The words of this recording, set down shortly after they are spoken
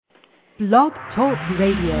Blog Talk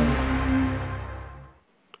Radio.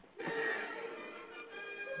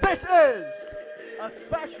 This is a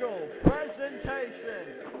special presentation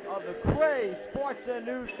of the Craze Sports and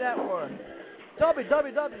News Network,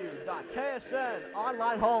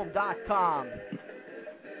 www.ksnonlinehome.com.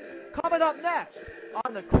 Coming up next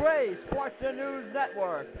on the Craze Sports and News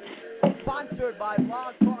Network, sponsored by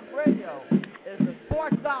Blog Talk Radio, is the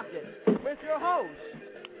Sports Docket with your hosts,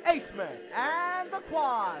 Aceman and the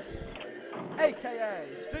Quas, a.k.a.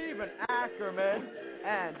 Stephen Ackerman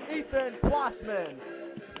and Ethan Quasman.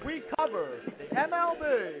 We cover the MLB,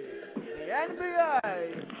 the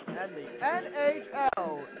NBA, and the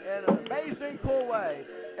NHL in an amazing cool way.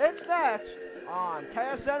 It's next on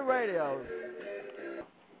KSN Radio.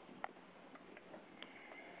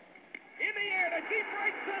 In the air to deep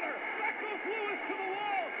right center. Back goes Lewis to the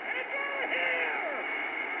wall. And it's out of here!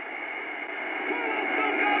 Carlos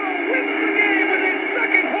Delgado wins the game with his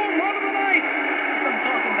second home run of the night. That's what I'm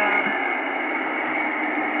talking about.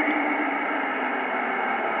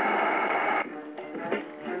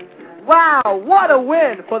 Wow, what a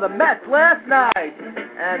win for the Mets last night.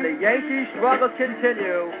 And the Yankees struggle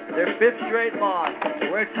continue their fifth straight loss.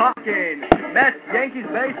 We're talking Mets-Yankees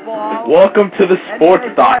baseball. Welcome to the Sports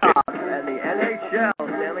Docket. And the NHL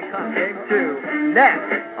Stanley Cup Game 2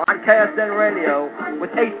 next on KSN Radio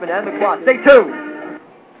with Aceman and the Quad. Stay tuned.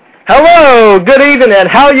 Hello, good evening, and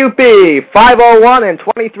how you be? 5:01 and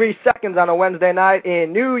 23 seconds on a Wednesday night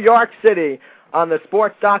in New York City on the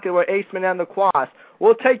Sports Docket with Aceman and the Quad.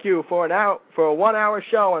 We'll take you for a 1-hour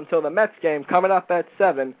show until the Mets game coming up at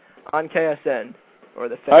 7 on KSN.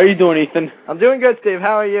 How are you doing, Ethan? I'm doing good, Steve.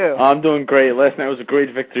 How are you? I'm doing great. Last night was a great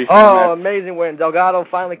victory for the Mets. Amazing win. Delgado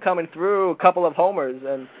finally coming through, a couple of homers.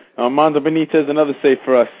 And Armando Benitez, another save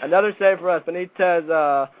for us. Another save for us.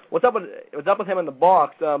 Benitez, what's up with him in the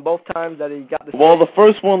box? Both times that he got the save. Well, the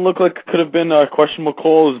first one looked like it could have been a questionable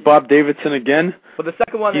call. It was Bob Davidson again. But the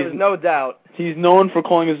second one, there was no doubt. He's known for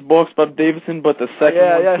calling his box Bob Davidson, but the second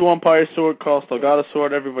one, two umpires saw it, Carlos Delgado saw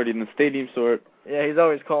it, everybody in the stadium saw it. Yeah, he's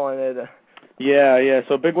always calling it. Yeah,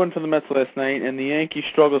 so a big win for the Mets last night, and the Yankees'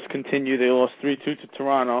 struggles continue. They lost 3-2 to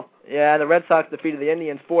Toronto. Yeah, and the Red Sox defeated the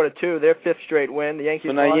Indians 4-2, their fifth straight win. The Yankees.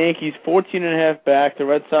 So now Yankees 14.5 back. The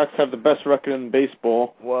Red Sox have the best record in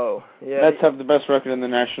baseball. Whoa. Yeah. Mets have the best record in the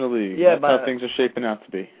National League. Yeah, that's how things are shaping out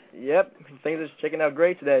to be. Yep, things are shaking out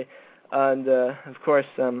great today, and of course,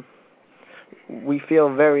 we feel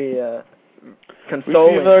very consoling. We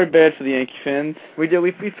feel very bad for the Yankee fans. We do.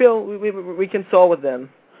 We feel we console with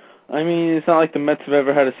them. I mean, it's not like the Mets have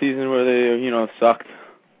ever had a season where they, sucked.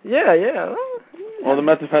 Yeah. Well, the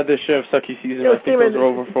Mets have had their share of sucky seasons. I think those are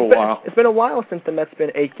over for a while. It's been a while since the Mets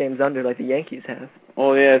been 8 games under like the Yankees have.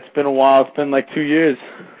 Oh, yeah, it's been a while. It's been like 2 years.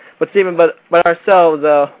 But, Steven, but ourselves,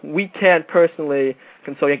 we can't personally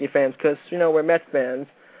console Yankee fans because, we're Mets fans.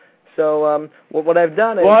 So what I've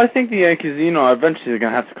done is... Well, I think the Yankees, eventually they're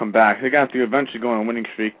going to have to come back. They're going to have to eventually go on a winning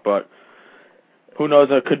streak, but who knows?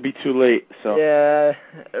 It could be too late. So yeah,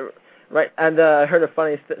 right. And I heard a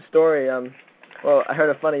funny story. I heard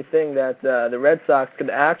a funny thing that the Red Sox could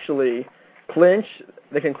actually clinch.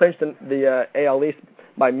 They can clinch the AL East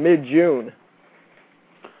by mid-June.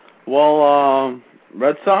 Well,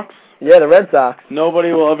 Red Sox? Yeah, the Red Sox.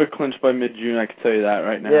 Nobody will ever clinch by mid-June, I can tell you that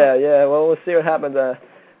right now. Yeah. Well, we'll see what happens.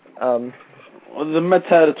 Well, the Mets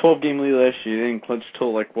had a 12-game lead last year. They didn't clinch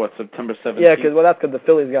till, September 17th. Yeah, that's because the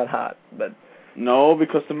Phillies got hot. But no,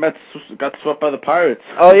 because the Mets got swept by the Pirates.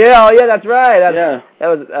 Oh yeah, that's right. Yeah. That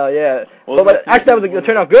was, yeah. Well, but actually, that would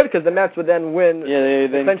turn out good because the Mets would then win. Yeah,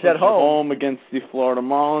 they clinched at home against the Florida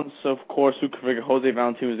Marlins. So, of course, who could figure Jose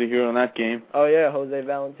Valentin was the hero in that game? Oh, yeah, Jose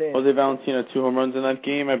Valentin. Jose Valentin had 2 home runs in that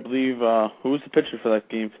game. I believe, who was the pitcher for that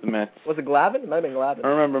game for the Mets? Was it Glavine? It might have been Glavine. I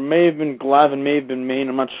remember. May have been Glavine, may have been Maine.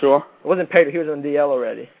 I'm not sure. It wasn't Pedro. He was on DL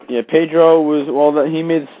already. Yeah, Pedro was, he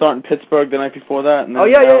made the start in Pittsburgh the night before that. And then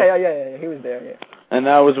yeah. He was there, yeah. And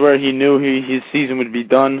that was where he knew his season would be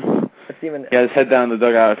done. He had his head down in the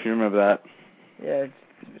dugout, if you remember that. Yeah,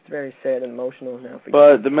 it's very sad and emotional now.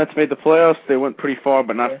 But the Mets made the playoffs. They went pretty far,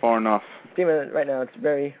 but not far enough. Steven, right now, it's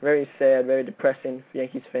very, very sad, very depressing for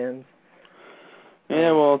Yankees fans.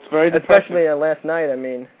 Yeah, well, it's very depressing. Especially last night. I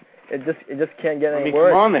mean, it just can't get any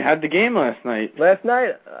worse. Come on, they had the game last night. Last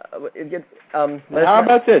night, it gets. How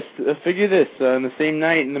about this? Figure this: in the same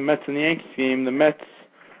night in the Mets and the Yankees game, the Mets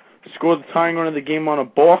scored the tying run of the game on a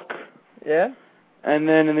balk. Yeah. And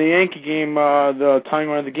then in the Yankee game, the tying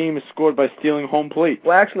run of the game is scored by stealing home plate.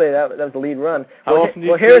 Well, actually, that was the lead run. How often do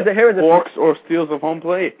you steal balks or steals of home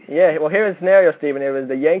plate? Yeah, well, here's the scenario, Stephen. It was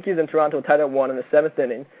the Yankees and Toronto tied at 1 in the 7th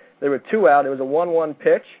inning. There were 2 out. It was a 1-1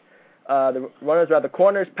 pitch. The runners were at the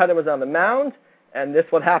corners. Pettit was on the mound, and this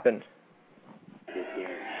what happened.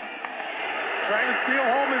 steal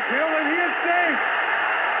home is Hill, and he is safe.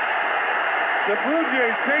 The Blue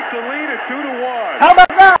Jays take the lead at 2-1. How about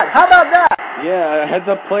that? How about that? Yeah, a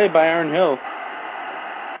heads-up play by Aaron Hill.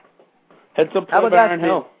 Heads-up play by Aaron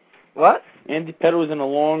Hill. What? Andy Pettit was in a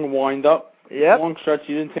long wind-up. Yep. Long stretch.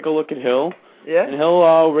 You didn't take a look at Hill. Yeah. And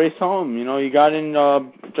Hill raced home. You know, he got in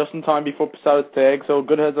just in time before Posada's tag, so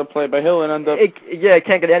good heads-up play by Hill, and ended up... it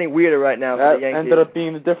can't get any weirder right now for the Yankees. Ended up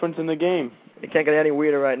being the difference in the game. It can't get any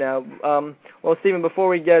weirder right now. Well, Stephen, before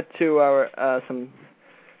we get to our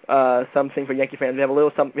something for Yankee fans, we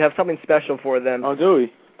have something special for them. Oh, do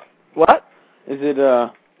we? What? Is it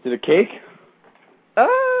a cake?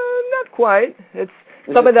 Not quite. It's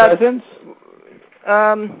Is something it presents?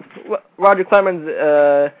 Roger Clemens,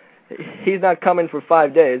 he's not coming for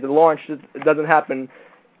 5 days. The launch doesn't happen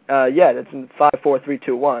yet. It's in 5, 4, 3,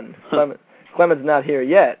 2, 1. Clemens is not here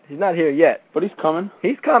yet. He's not here yet. But he's coming.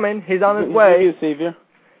 He's coming. He's on his way. He's a savior.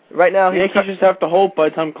 Right now, the Yankees just have to hope by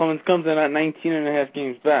the time Clemens comes in at 19 and a half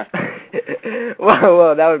games back.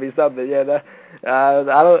 well, that would be something. Yeah, I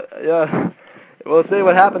don't. Yeah, we'll see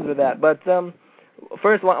what happens with that. But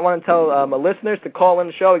first, I want to tell my listeners to call in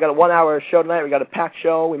the show. We got a 1-hour show tonight. We got a packed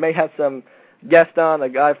show. We may have some guests on. A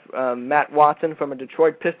guy, Matt Watson from a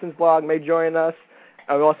Detroit Pistons blog, may join us.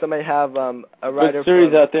 We also may have a writer. Good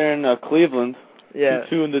series out there in Cleveland. Yeah.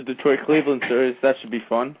 2 in the Detroit-Cleveland series. That should be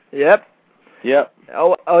fun. Yep. Yep.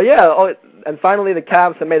 Oh yeah. Oh, and finally the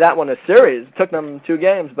Cavs have made that one a series. It took them 2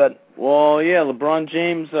 games, but. Well, yeah. LeBron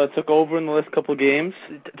James took over in the last couple of games.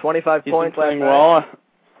 25 He's points. Been playing last night.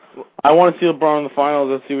 well. I want to see LeBron in the finals.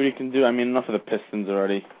 Let's see what he can do. I mean, enough of the Pistons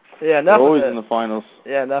already. Yeah, enough. They're always in the finals.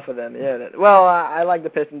 Yeah, enough of them. Yeah. Well, I like the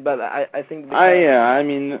Pistons, but I think. I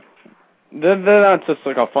mean. They're not just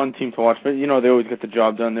like a fun team to watch, but, you know, they always get the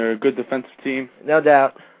job done. They're a good defensive team. No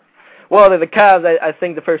doubt. Well, the Cavs, I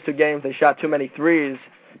think the first 2 games they shot too many threes,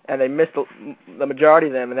 and they missed the majority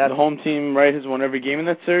of them. And the home team, right, has won every game in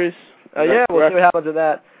that series? Yeah, we'll see what happens with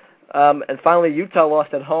that. And finally, Utah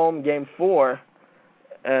lost at home, Game 4.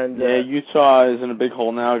 And yeah, Utah is in a big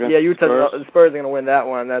hole now against the Spurs are going to win that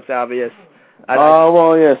one. That's obvious.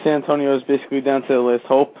 Well, yeah, San Antonio is basically down to the last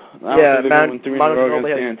hope. I don't think they're going to win 3 in a row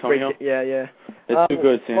against San Antonio. Yeah. It's too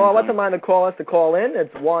good, San Antonio. Well, I'd like to mind to call us to call in.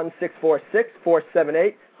 It's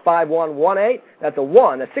 1-646-478-5118. That's a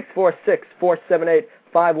 1. That's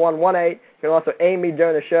 646-478-5118. You can also aim me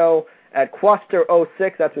during the show at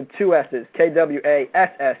Quaster06. That's with 2 S's.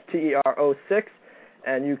 KWASSTER06.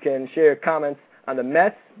 And you can share your comments on the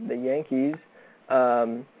Mets, the Yankees,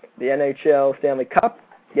 the NHL Stanley Cup,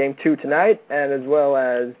 Game 2 tonight, and as well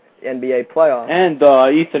as NBA playoffs. And,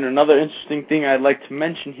 Ethan, another interesting thing I'd like to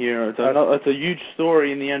mention here. It's a huge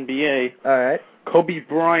story in the NBA. All right. Kobe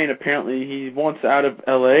Bryant, apparently, he wants out of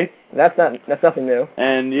L.A. That's nothing new.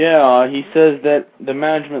 And, yeah, he says that the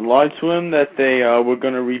management lied to him, that they were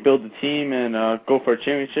going to rebuild the team and go for a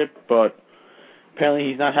championship, but apparently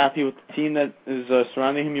he's not happy with the team that is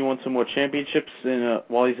surrounding him. He wants some more championships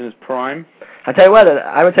while he's in his prime. I tell you what,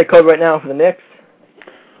 I would take Kobe right now for the Knicks.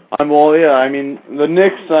 Well, yeah, I mean, the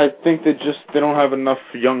Knicks, I think they don't have enough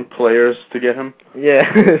young players to get him. Yeah.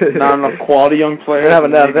 Not enough quality young players. They have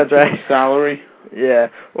enough, that's right. Salary. Yeah.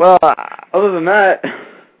 Well, other than that,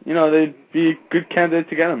 you know, they'd be a good candidate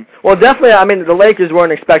to get him. Well, definitely, I mean, the Lakers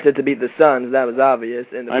weren't expected to beat the Suns. That was obvious.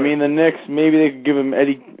 I mean, the Knicks, maybe they could give him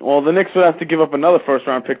Eddie. Well, the Knicks would have to give up another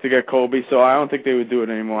first-round pick to get Kobe, so I don't think they would do it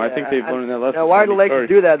anymore. Yeah, I think they've learned that lesson. Now, why do the Lakers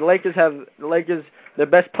do that? The Lakers, their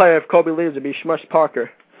best player, if Kobe leaves, would be Shmush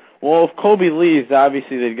Parker. Well, if Kobe leaves,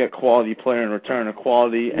 obviously they'd get quality player in return, a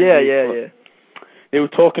quality. Yeah. They were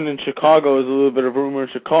talking in Chicago. There's a little bit of rumor in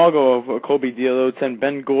Chicago of a Kobe deal. They would send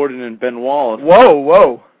Ben Gordon and Ben Wallace.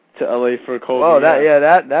 Whoa. To L.A. for Kobe. Whoa,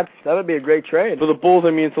 that would be a great trade. For the Bulls,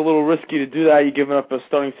 I mean, it's a little risky to do that. You're giving up a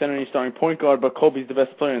starting center and a starting point guard, but Kobe's the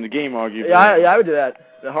best player in the game, arguably. Yeah, I would do that.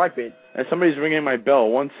 The heartbeat. And somebody's ringing my bell.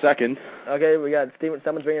 1 second. Okay, we got Steven.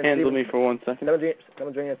 Someone's ringing. Handle me for 1 second.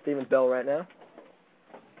 Someone's ringing Steven's bell right now.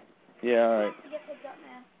 Yeah, all right.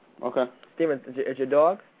 Okay. Steven, is your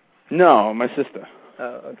dog? No, my sister.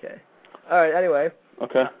 Oh, okay. All right, anyway.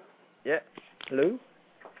 Okay. Yeah. Hello?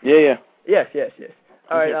 Yeah. Yes.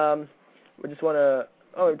 All right, we just want to...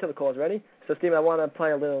 Oh, until the call's ready. So, Steven, I want to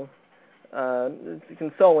play a little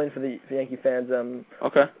consoling for the Yankee fans.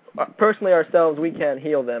 Okay. Personally, ourselves, we can't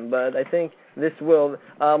heal them, but I think this will...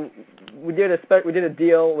 We did a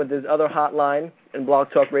deal with this other hotline in Blog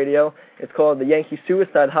Talk Radio. It's called the Yankee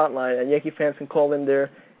Suicide Hotline, and Yankee fans can call in there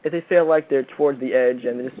if they feel like they're towards the edge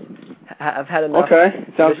and they just have had enough. Okay,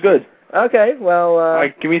 sounds good. Okay, well... all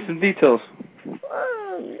right, give me some details.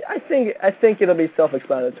 I think it'll be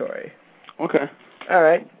self-explanatory. Okay. All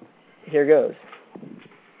right, here goes.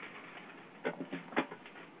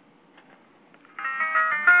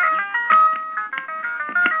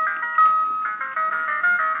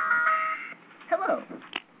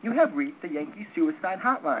 have reached the Yankee Suicide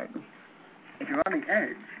Hotline. If you're on the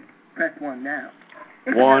edge, press 1 now.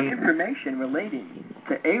 If you have information relating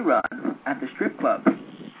to A-Rod at the strip club,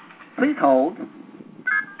 please hold.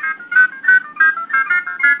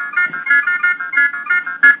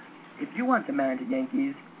 If you want to manage the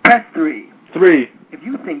Yankees, press 3. 3. If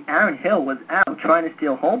you think Aaron Hill was out trying to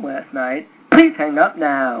steal home last night, please hang up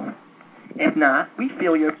now. If not, we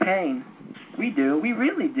feel your pain. We do, we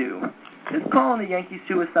really do. Just call on the Yankee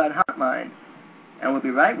Suicide Hotline, and we'll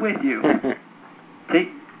be right with you to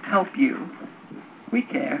help you. We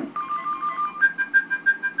care.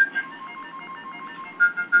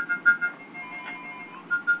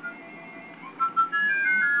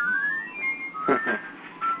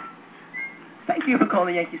 Thank you for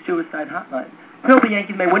calling the Yankee Suicide Hotline. We hope the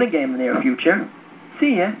Yankees may win a game in the near future.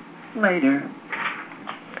 See ya later.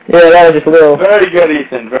 Yeah, that was just a little... Very good,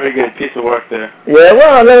 Ethan. Very good piece of work there. Yeah,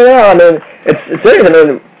 well, I mean, it's serious. I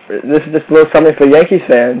mean, this is just a little something for Yankees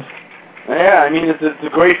fans. Yeah, I mean, it's a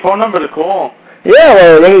great phone number to call.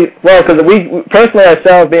 Yeah, because we personally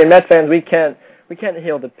ourselves, being Mets fans, we can't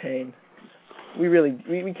heal the pain.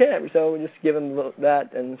 We can't. So we just give them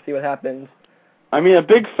that and see what happens. I mean, a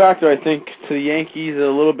big factor, I think, to the Yankees are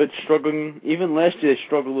a little bit struggling. Even last year, they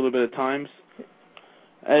struggled a little bit at times.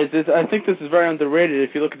 I think this is very underrated.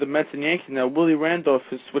 If you look at the Mets and Yankees now, Willie Randolph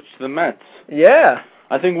has switched to the Mets. Yeah.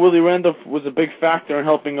 I think Willie Randolph was a big factor in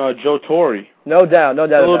helping Joe Torre. No doubt. A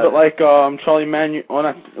little bit like Charlie Manuel.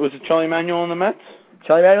 Was it Charlie Manuel on the Mets?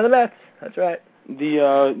 Charlie Manuel on the Mets. That's right.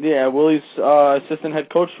 Willie's assistant head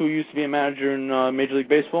coach, who used to be a manager in Major League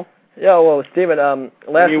Baseball. Yeah, well, Steven, last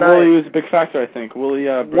night... Willie was a big factor, I think. Willie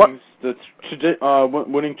brings the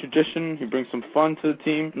winning tradition. He brings some fun to the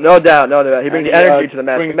team. No doubt. He brings the energy to the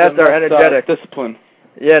Mets. The Mets are energetic. Discipline.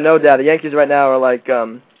 Yeah, no doubt. The Yankees right now are like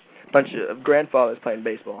a bunch of grandfathers playing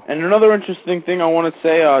baseball. And another interesting thing I want to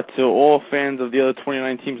say to all fans of the other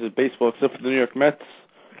 29 teams of baseball, except for the New York Mets.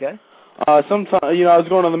 Okay. Sometimes, I was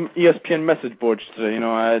going on the ESPN message boards today.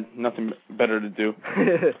 I had nothing better to do.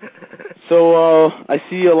 So I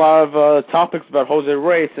see a lot of topics about Jose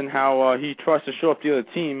Reyes and how he tries to show up the other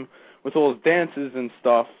team with all his dances and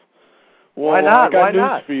stuff. Well, why not? I got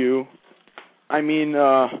news for you. I mean,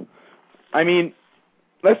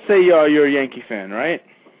 let's say you're a Yankee fan, right?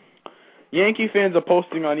 Yankee fans are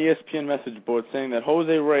posting on ESPN message boards saying that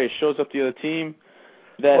Jose Reyes shows up the other team.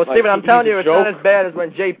 Well, Steven, I'm telling you, it's not as bad as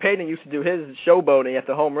when Jay Payton used to do his showboating at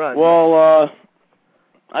the home run. Well,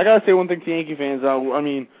 I gotta say one thing to Yankee fans. I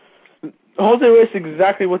mean, Jose Reyes is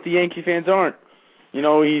exactly what the Yankee fans aren't. He's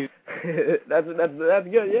that's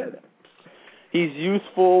good, yeah. He's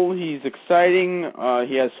youthful. He's exciting.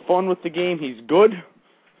 He has fun with the game. He's good.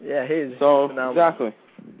 Yeah, he's phenomenal. Exactly.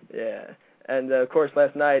 Yeah, and of course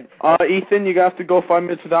last night. Ethan, you got to go 5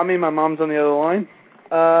 minutes without me. My mom's on the other line.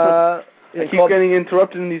 I keep getting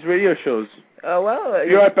interrupted in these radio shows. Well...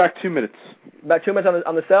 You're right back 2 minutes. Back 2 minutes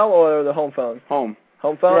on the cell or the home phone? Home.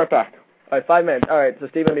 Home phone? You're right back. All right, 5 minutes. All right, so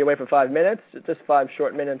Steve will be away for 5 minutes. Just 5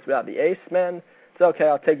 short minutes without the ace, man. It's okay,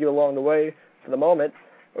 I'll take you along the way for the moment.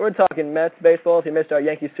 We're talking Mets baseball. If you missed our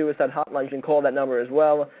Yankee Suicide Hotline, you can call that number as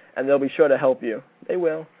well, and they'll be sure to help you. They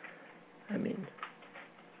will. I mean,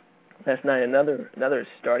 last night another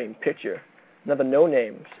starting pitcher, another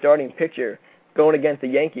no-name starting pitcher, going against the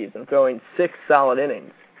Yankees and throwing 6 solid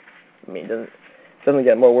innings. I mean, it doesn't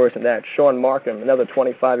get more worse than that. Sean Markham, another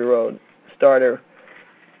 25-year-old starter,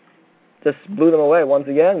 just blew them away once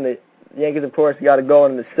again. The Yankees, of course, got to go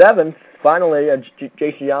in the 7th. Finally,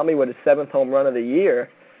 Jason Yami with his 7th home run of the year.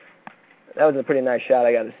 That was a pretty nice shot,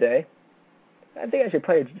 I got to say. I think I should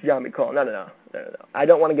play a Yami call. No. I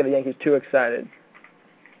don't want to get the Yankees too excited.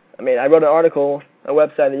 I mean, I wrote an article, a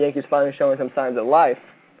website, the Yankees finally showing some signs of life.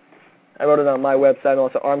 I wrote it on my website,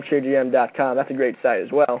 also armchairgm.com. That's a great site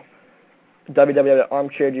as well.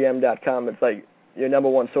 www.armchairgm.com. It's like your number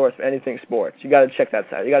one source for anything sports. You got to check that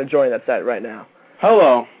site. You got to join that site right now.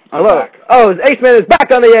 Hello. I'm Hello. back. Oh, Ace Man is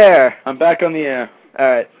back on the air. I'm back on the air. All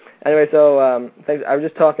right. Anyway, so thanks. I was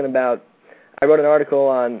just talking about. I wrote an article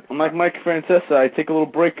on. I'm like Mike Francesa. I take a little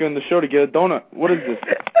break in the show to get a donut. What is this?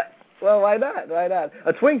 Well, why not? Why not?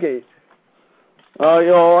 A Twinkie.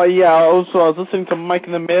 Yeah. Also, I was listening to Mike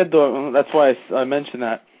and the Mad Dog. That's why I mentioned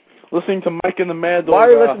that. Listening to Mike and the Mad Dog. Why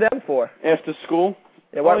are you listening to them for? After school.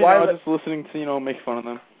 Yeah. Why? I was just listening to make fun of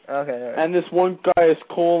them. Okay. All right. And this one guy is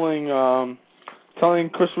calling, telling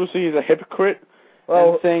Chris Russo he's a hypocrite,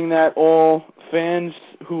 and saying that all fans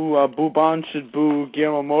who boo Bonds should boo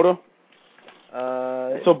Guillermo Mota.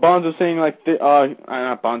 So Bonds was saying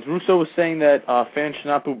not Bonds. Russo was saying that fans should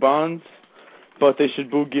not boo Bonds, but they should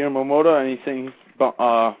boo Guillermo Mota, and he's saying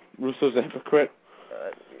Russo's a hypocrite.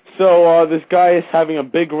 So this guy is having a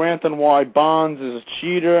big rant on why Bonds is a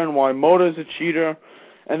cheater and why Mota's a cheater.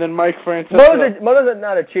 And then Mike Francesa... Mota's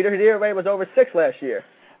not a cheater. His ERA rate was over 6 last year.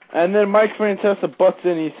 And then Mike Francesa butts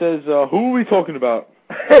in. He says, who are we talking about?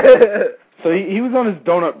 So he was on his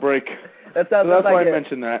donut break. That sounds so that's like why I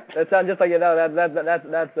mentioned that. That sounds just like it. No, that's.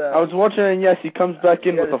 I was watching it, and yes, he comes back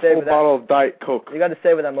in with a full bottle of Diet Coke. You got to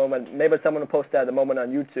savor that moment. Maybe someone will post that moment on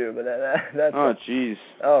YouTube. But that's. Oh, jeez.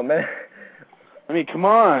 Oh man. I mean, come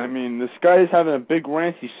on. I mean, this guy is having a big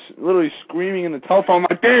rant. He's literally screaming in the telephone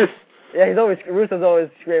like this. Yeah, Russo's always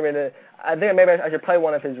screaming. I think maybe I should play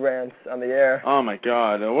one of his rants on the air. Oh my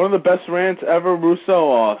God, one of the best rants ever,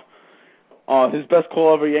 Russo. His best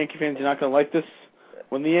call ever. Yankee fans, you're not gonna like this.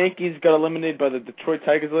 When the Yankees got eliminated by the Detroit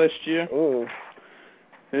Tigers last year,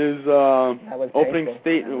 his opening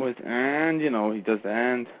statement was, and, he does the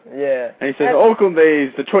and. Yeah. And he says, Oakland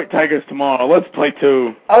A's, Detroit Tigers tomorrow, let's play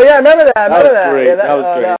 2. Oh, yeah, I remember that. That was great. Yeah, that was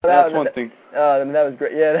great. That's one thing. That was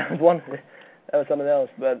great. Yeah, that was one. That was something else,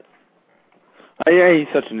 but... yeah, he's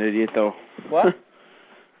such an idiot, though. What?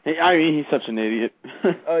 He's such an idiot.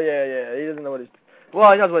 Oh, yeah. He doesn't know what he's...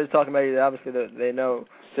 Well, he knows what he's talking about. Obviously, they know...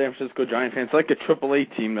 San Francisco Giant fans. It's like a AAA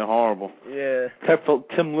team. They're horrible. Yeah.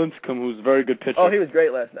 Tim Lincecum, who's a very good pitcher. Oh, he was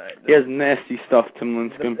great last night. He has nasty stuff, Tim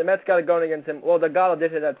Lincecum. The Mets got it going against him. Well, Delgado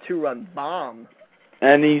did hit that 2-run bomb.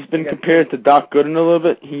 And he's been compared to Doc Gooden a little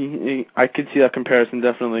bit. I could see that comparison,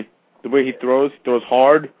 definitely. The way he throws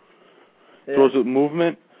hard, throws with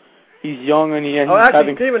movement. He's young and he's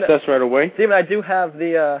having success right away. Steven, I do have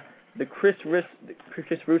the Chris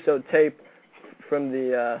Russo tape from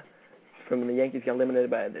the Yankees got eliminated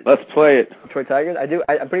by the Let's play it. Detroit Tigers.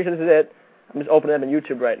 I'm pretty sure this is it. I'm just opening it up on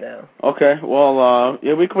YouTube right now. Okay. Well,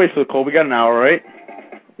 yeah, we can wait for the call. We got an hour, right?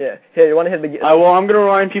 Yeah. Here, you want to hit the... well, I'm going to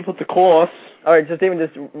remind people to call us. All right, so Steven,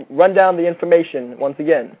 just run down the information once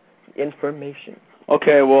again. Information.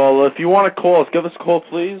 Okay, well, if you want to call us, give us a call,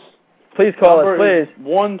 please. Please call us, please.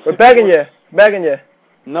 We're begging you.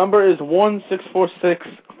 Number is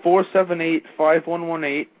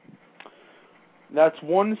 1-646-478-5118. That's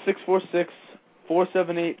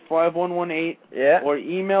 1-646-478-5118. Yeah. Or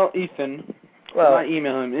email Ethan. Well, not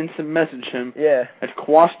email him. Instant message him. Yeah. At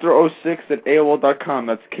Quaster06@AOL.com.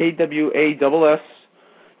 That's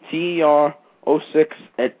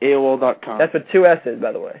KWASSTER06@AOL.com. That's with 2 S's,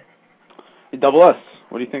 by the way. Double S.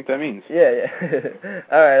 What do you think that means? Yeah.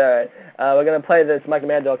 All right. We're going to play this Michael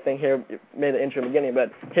Mad Dog thing here. Made the intro in the beginning,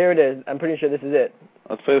 but here it is. I'm pretty sure this is it.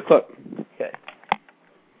 Let's play the clip. Okay.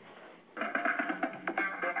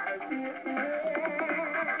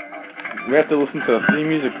 We have to listen to the theme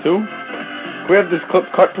music, too? Can we have this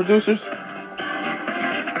clip cut, producers?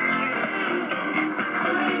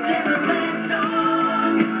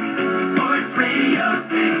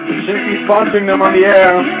 We shouldn't be sponsoring them on the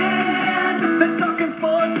air.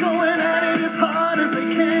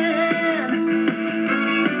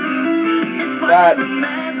 That.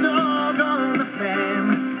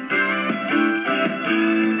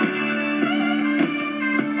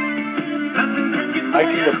 I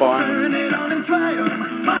can get by.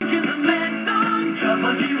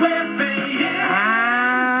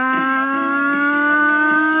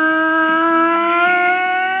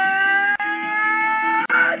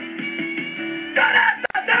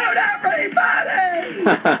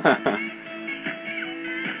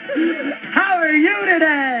 How are you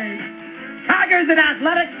today? Tigers and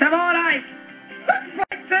Athletics have on ice.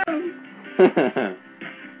 Strike 2.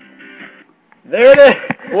 There it is.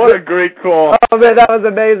 What a great call. Oh, man, that was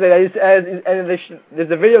amazing.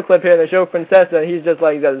 There's a video clip here. They show Francesa, and he's just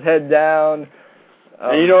like, he's got his head down.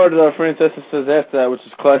 And you know what Francesa says after that, which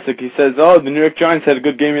is classic? He says, the New York Giants had a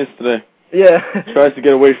good game yesterday. Yeah. Tries to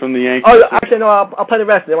get away from the Yankees. Oh, actually, no, I'll play the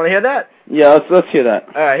rest. Do you want to hear that? Yeah, let's hear that.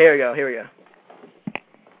 All right, here we go.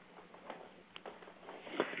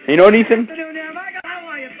 You know what, Ethan? How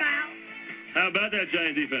are you, pal? How about that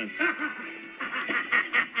Giant defense?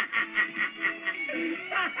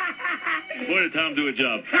 Boy, did Tom do a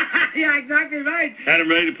job. Yeah, exactly right. Had him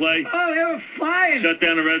ready to play. Oh, they were flying. Shut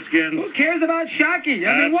down the Redskins. Who cares about Shockey?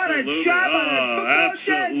 I mean, what a job on a football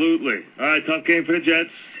absolutely. All right, tough game for the Jets.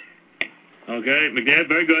 Okay, McNabb,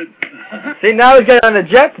 very good. See, now he's getting on the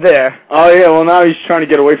Jets there. Oh, yeah, well, now he's trying to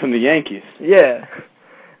get away from the Yankees. Yeah.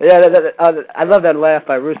 Yeah, I love that laugh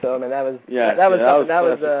by Russo. I mean, that was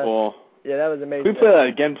cool. Yeah, that was amazing. Can we play that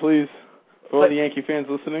again, please? For all the Yankee fans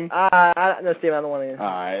listening? No, Steve, I don't want to. All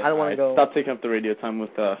right. I don't want to go. Stop taking up the radio time with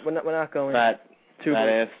We're not going. Fat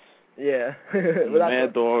ass. Yeah.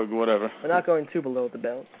 Mad dog, whatever. We're not going too below the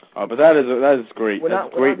belt. Oh, but that is great.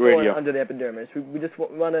 That's great radio. We're not going under the epidermis. We just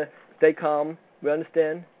want to stay calm. We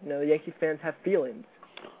understand. The Yankee fans have feelings.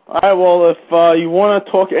 All right, well, if you want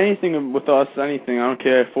to talk anything with us, anything, I don't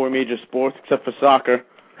care, 4 major sports except for soccer,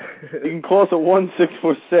 you can call us at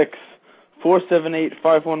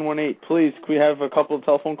 1-646-478-5118. Please, can we have a couple of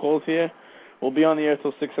telephone calls here? We'll be on the air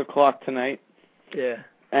till 6 o'clock tonight. Yeah.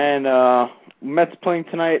 And Mets playing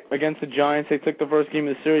tonight against the Giants. They took the first game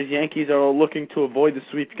of the series. Yankees are looking to avoid the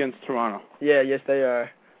sweep against Toronto. Yeah, yes, they are.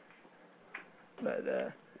 But,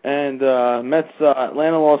 and Mets,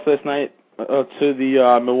 Atlanta lost last night to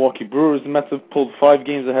the Milwaukee Brewers. The Mets have pulled 5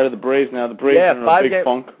 games ahead of the Braves now. The Braves are in a big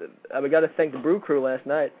funk. We got to thank the Brew Crew last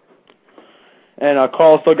night. And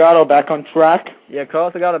Carlos Delgado back on track. Yeah,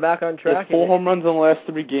 Carlos Delgado back on track. He has 4 home runs in the last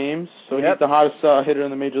 3 games, so he's the hottest hitter in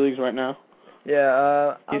the major leagues right now.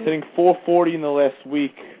 Yeah. He's hitting .440 in the last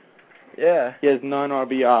week. Yeah. He has 9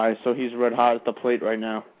 RBIs, so he's red hot at the plate right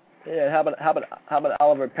now. Yeah. How about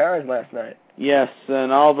Oliver Perez last night? Yes,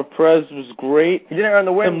 and Oliver Perez was great. He didn't earn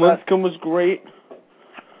the win. Tim Lincecum was great,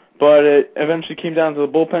 but it eventually came down to the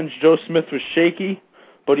bullpen. Joe Smith was shaky,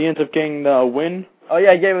 but he ended up getting the win. Oh,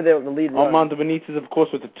 yeah, he gave it the lead run. Armando Benitez, of course,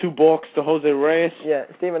 with the 2 balks to Jose Reyes. Yeah,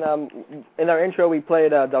 Stephen, in our intro, we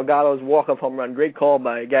played Delgado's walk-off home run. Great call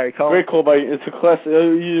by Gary Cohen. Great call by, it's a classic. It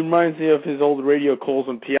reminds me of his old radio calls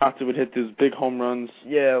when Piazza would hit those big home runs.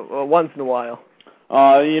 Yeah, once in a while.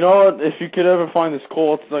 You know what, if you could ever find this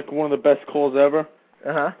call, it's like one of the best calls ever.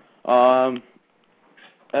 Uh-huh.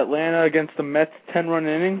 Atlanta against the Mets, 10-run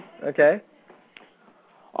inning. Okay.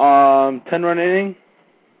 10-run inning.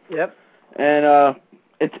 Yep. And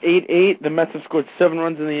it's 8-8. The Mets have scored 7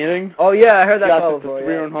 runs in the inning. Oh, yeah, I heard that call before. It's a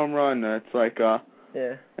 3-run home run. It's like, yeah.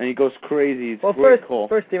 And he goes crazy. It's well, a great call.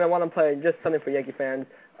 First, team, I want to play just something for Yankee fans.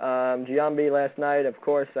 Giambi last night, of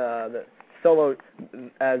course, the solo,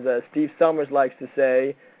 as Steve Summers likes to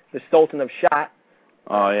say, the Sultan of Shot.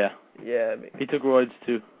 Oh, yeah. Yeah. He took roids,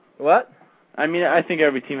 too. What? I mean, I think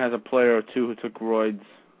every team has a player or 2 who took roids.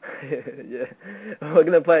 Yeah. We're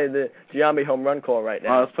going to play the Giambi home run call right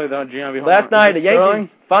now. Let's play the Giambi home run. Last night, the Yankees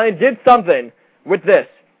finally did something with this.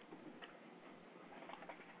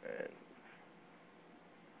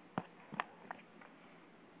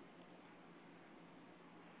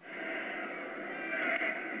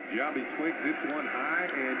 Giambi swings this one high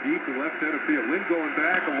and deep to left center field. Lynn going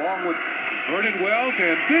back along with Vernon Wells,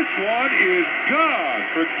 and this one is gone.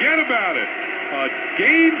 Forget about it. A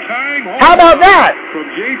game-tying home How about that? From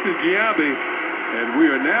Jason Giambi, and we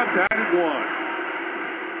are now tied at 1.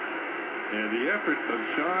 And the effort of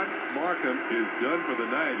Sean Markham is done for the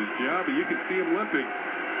night. As Giambi, you can see him limping.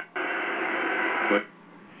 But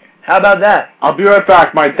how about that? I'll be right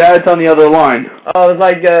back. My dad's on the other line. Oh, it's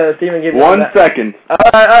like Stephen gave me 1 second. All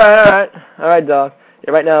right, dog.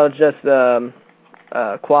 Yeah, right now it's just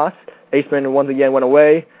Quas. Aceman once again went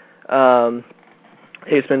away.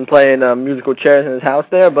 He's been playing musical chairs in his house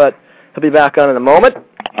there, but he'll be back on in a moment.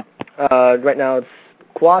 Right now it's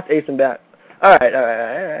Quas, Aceman back. All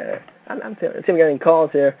right. I'm getting calls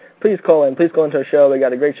here. Please call in. Please call into our show. We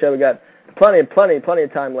got a great show. We got plenty of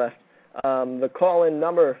time left. The call-in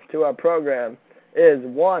number to our program is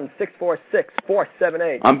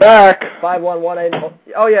 1-646-478. I'm back. 5118.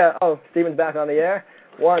 Oh, yeah. Oh, Stephen's back on the air.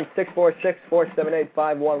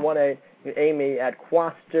 1-646-478-5118. You can aim me at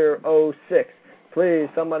Quaster06. Please,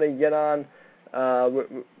 somebody get on.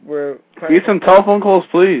 We're trying Get some telephone calls,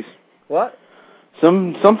 please. What?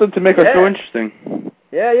 Something to make our show interesting.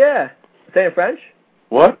 Yeah. Say it in French?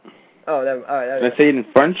 What? Oh, all right. Did I say it in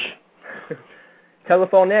French?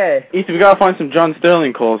 Telephone. Ethan, we gotta find some John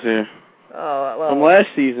Sterling calls here. Oh, well. From last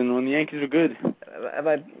season when the Yankees were good. If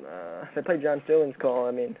I play John Sterling's call,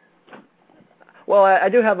 I mean. Well, I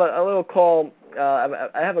do have a little call. I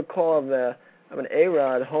have a call of an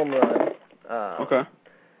A-Rod home run. Okay.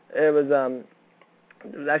 It was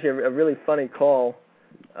actually a really funny call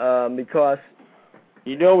because.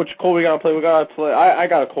 You know which call we gotta play? We gotta play. I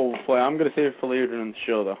got a call to play. I'm gonna save it for later in the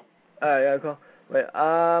show, though. All right, yeah, cool. Wait,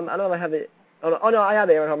 I don't know if I have the. Oh no, I have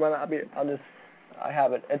the A-Rod home run. I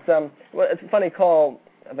have it. It's it's a funny call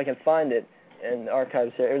if I can find it in the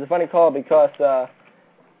archives here. It was a funny call because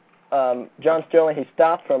John Sterling, he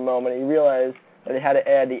stopped for a moment. He realized that he had to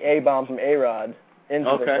add the A-bomb from A-Rod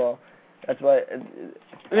into the call. That's why.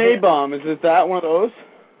 An A-bomb, is that one of those?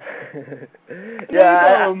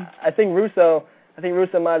 Yeah, I think Russo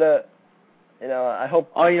might have. I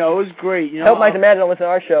hope. Oh, it was great. I hope Mike and Matt don't listen to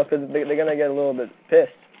our show because they're gonna get a little bit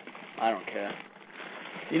pissed. I don't care.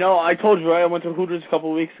 I told you, right? I went to Hooters a couple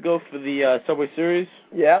of weeks ago for the Subway Series.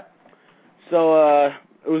 Yeah. So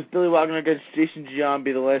it was Billy Wagner against Jason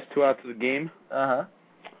Giambi the last 2 outs of the game. Uh-huh.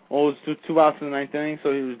 Well, it was 2 outs in the 9th inning,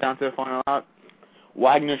 so he was down to the final out.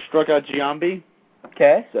 Wagner struck out Giambi.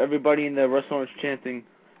 Okay. So everybody in the restaurant was chanting,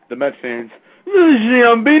 the Met fans, The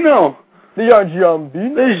Giambino. The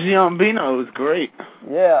Giambino. The Giambino was great.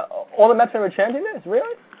 Yeah. All the Mets were chanting this?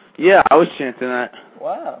 Really? Yeah, I was chanting that.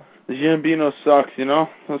 Wow. The Giambino sucks, you know?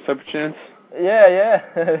 Those type of chants. Yeah,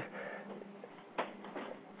 yeah.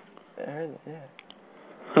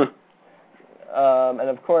 And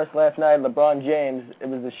of course, last night, LeBron James, it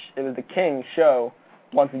was the King show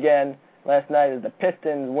once again. Last night is the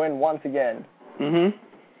Pistons win once again. Mhm.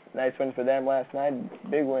 Nice win for them last night.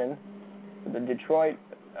 Big win for the Detroit.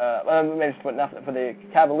 Maybe not for the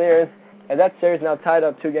Cavaliers. And that series now tied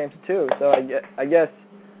up 2-2. So I guess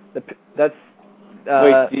that's.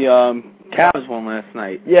 Wait, the Cavs won last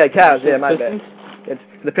night. Yeah, Cavs. Yeah, my Pistons? bad.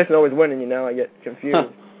 The Pistons always winning, you know. I get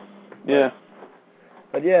confused. Yeah.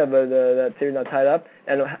 But that series now tied up.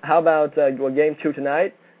 And how about Game 2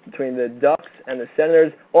 tonight between the Ducks and the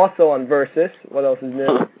Senators, also on Versus. What else is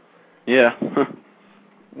new? Yeah.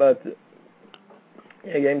 But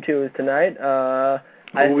yeah, Game 2 is tonight.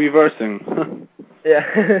 We'll be versing. Yeah.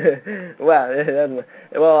 Wow.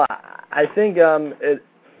 Well, I think the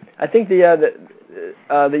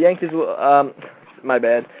Yankees will. My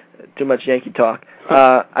bad. Too much Yankee talk.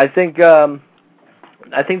 I think the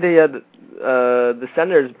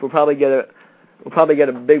Senators will probably get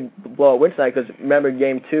a big blowout win tonight because remember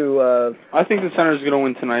Game 2. I think the Senators are going to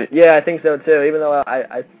win tonight. Yeah, I think so too. Even though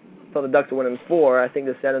I thought the Ducks would win in 4, I think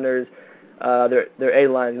the Senators their A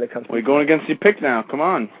line is going to come. Well, you're going against your pick now. Come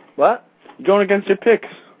on. What? You're going against your picks.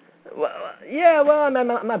 Well, yeah. Well, I'm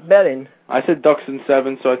not betting. I said Ducks in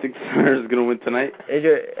 7, so I think the Senators are going to win tonight. Is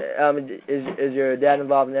your dad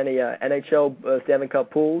involved in any NHL Stanley Cup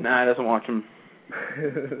pools? Nah, he doesn't watch them.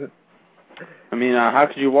 I mean, how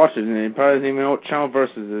could you watch it? He probably doesn't even know what Channel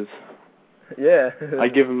Versus is. Yeah. I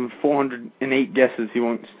give him 408 guesses. He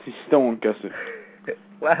still won't guess it.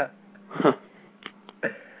 Wow.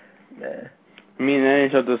 Yeah. I mean, the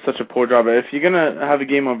NHL does such a poor job. If you're gonna have a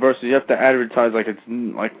game on Versus, you have to advertise like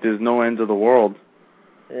there's no end of the world.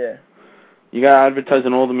 Yeah. You gotta advertise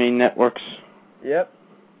on all the main networks. Yep.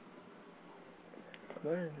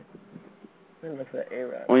 Where is it? I'm looking for the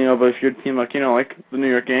A-Rod. Well, you know, but if you're a team like the New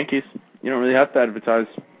York Yankees, you don't really have to advertise.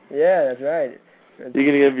 Yeah, that's right. You're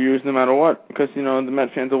gonna get views no matter what, because the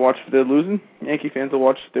Met fans will watch if they're losing, Yankee fans will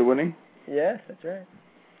watch if they're winning. Yes, that's right.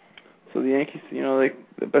 So the Yankees, like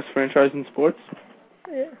the best franchise in sports.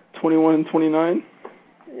 Yeah. 21-29.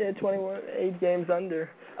 Yeah, 8 games under.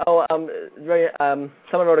 Oh,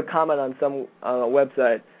 someone wrote a comment on some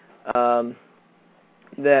website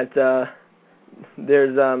that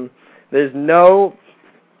there's no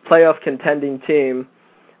playoff contending team.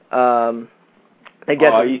 Ethan,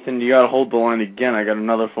 you gotta hold the line again. I got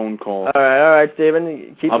another phone call. All right,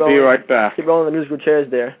 Stephen. I'll be right back. Keep rolling the musical chairs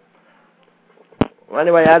there. Well,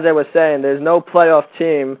 anyway, as I was saying, there's no playoff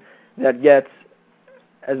team that gets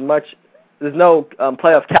as much. There's no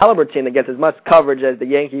playoff caliber team that gets as much coverage as the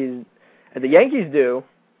Yankees do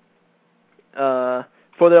for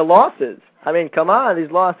their losses. I mean, come on,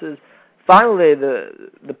 these losses. Finally,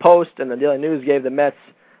 the Post and the Daily News gave the Mets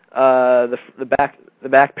the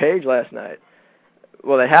back page last night.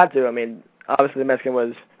 Well, they had to. I mean, obviously the Mets game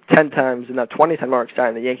was 10 times, if not 20 times more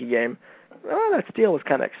exciting than the Yankee game. Well, that steal was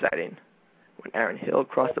kind of exciting when Aaron Hill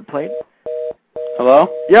crossed the plate. Hello?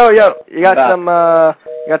 Yo, you got some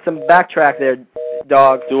backtrack there,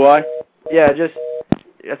 dog. Do I? Yeah,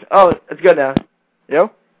 oh, it's good now.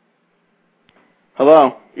 Yo?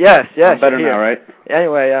 Hello? Yes. I'm better now, right?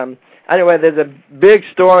 Anyway, there's a big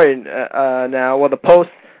story now. Well, the Post,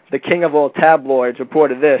 the king of all tabloids,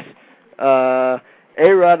 reported this.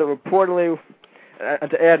 A-Rod reportedly,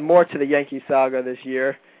 to add more to the Yankee saga this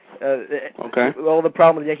year. Okay. All the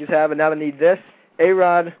problems the Yankees have, and now they need this.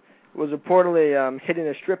 A-Rod was reportedly hitting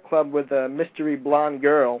a strip club with a mystery blonde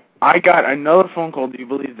girl. I got another phone call. Do you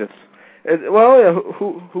believe this?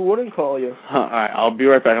 Who wouldn't call you? All right, I'll be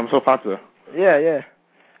right back. I'm so popular. Yeah.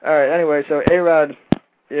 All right. Anyway, so A-Rod,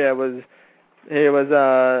 was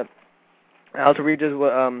Alter Regis.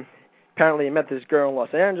 Apparently, he met this girl in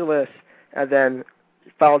Los Angeles, and then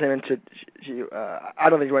followed him into. I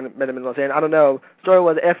don't think he met him in Los Angeles. I don't know. The story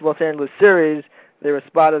was after Los Angeles series, they were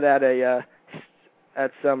spotted at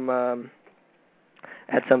some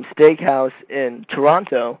steakhouse in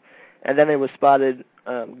Toronto, and then they were spotted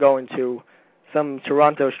going to some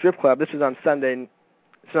Toronto strip club. This was on Sunday.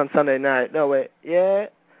 This was on Sunday night. No, wait. Yeah.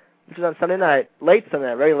 This was on Sunday night. Late Sunday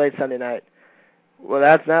night. Very late Sunday night. Well,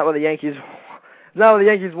 that's not what the Yankees... It's not what the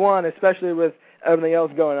Yankees want, especially with everything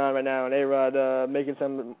else going on right now, and A-Rod making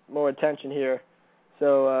some more attention here.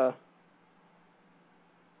 So,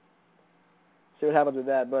 see what happens with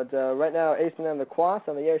that. But right now, Aceman and the Quas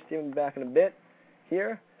on the air. Steven back in a bit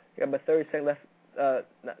here. We got about 30 seconds left not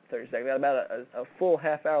 30 seconds. We got about a full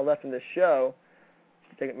half hour left in the show.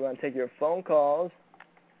 We're going to take your phone calls.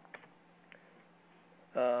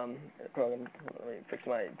 Let me fix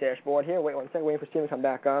my dashboard here. Wait one second. Waiting for Steven to come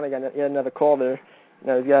back on. I got yet another call there.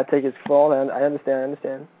 Now he's got to take his phone. I understand.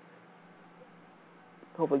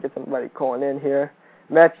 Hopefully get somebody calling in here.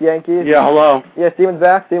 Mets, Yankees. Yeah, hello. Yeah, Steven's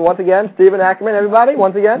back. Steven, once again. Steven Ackerman, everybody,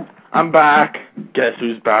 once again. I'm back. Guess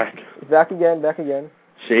who's back? He's back again.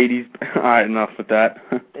 Shady's. All right, enough with that.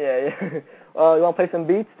 Yeah. You want to play some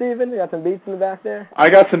beats, Steven? You got some beats in the back there? I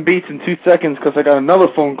got some beats in 2 seconds because I got another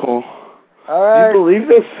phone call. All right. Do you believe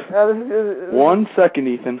this? This 1 second,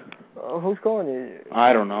 Ethan. Who's calling you?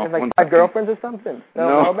 I don't know. It's like my girlfriends or something?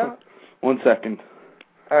 No. Know about? 1 second.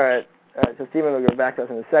 All right, so Steven will go back to us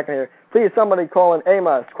in a second here. Please, somebody call in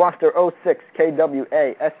Amos, Quaster 06,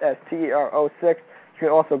 KWASSTER 06. You can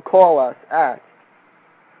also call us at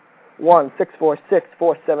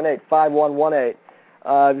 1-646-478-5118.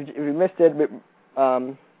 If you missed it,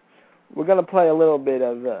 we're going to play a little bit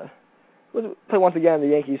of, we'll play once again the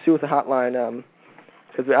Yankee Suicide Hotline,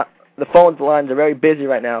 because the phone lines are very busy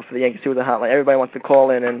right now for the Yankee Suicide Hotline. Everybody wants to call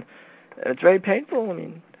in, and it's very painful. I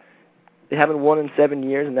mean, they haven't won in 7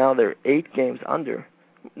 years, and now they're 8 games under.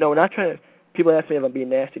 No, we're not trying to. People ask me if I'm being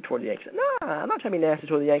nasty toward the Yankees. No, I'm not trying to be nasty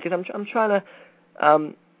toward the Yankees. I'm trying to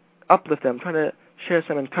uplift them. I'm trying to share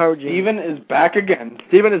some encouraging. Steven is back again.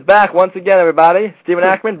 Steven is back once again, everybody. Steven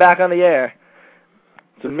Ackerman back on the air.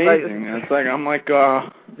 It's amazing. I'm like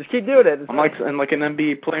just keep doing it. I'm like an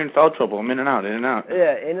NBA player in foul trouble. I'm in and out.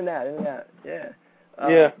 Yeah, in and out. Yeah.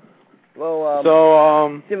 Yeah. Well,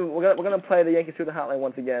 so Steven, we're gonna play the Yankees through the hotline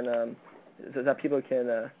once again, so that people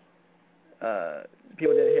can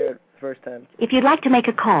people didn't hear it the first time. If you'd like to make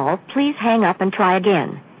a call, please hang up and try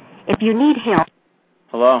again. If you need help.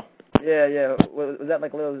 Hello. Yeah. Was that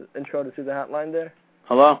like a little intro to the hotline there?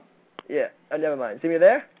 Hello. Yeah. Oh, never mind. See me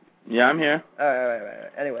there? Yeah, I'm here. All right.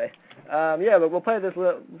 Anyway, but we'll play this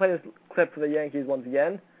clip for the Yankees once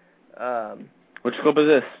again. Which clip is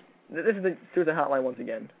this? This is the Suicide Hotline once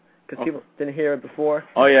again, because people didn't hear it before.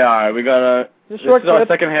 Oh yeah, all right. We got this is our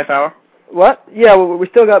second half hour. What? Yeah, we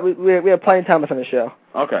still got we have plenty of time left on the show.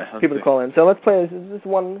 Okay. People to call in. So let's play this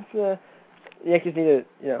one. The Yankees need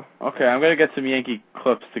to, Okay, I'm gonna get some Yankee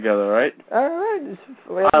clips together, right? All right.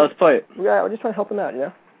 Let's play it. We're just trying to help them out,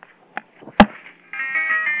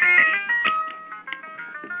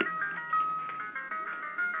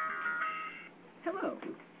 Hello.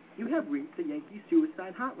 You have reached the Yankee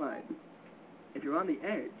Suicide Hotline. If you're on the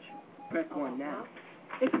edge, press 1 now.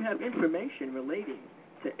 If you have information relating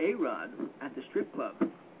to A-Rod at the strip club,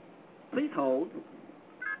 please hold.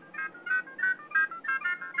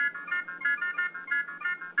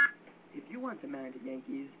 If you want to manage the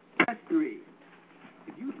Yankees, press 3.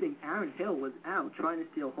 If you think Aaron Hill was out trying to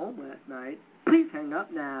steal home last night, please hang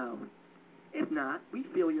up now. If not, we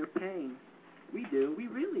feel your pain. We do. We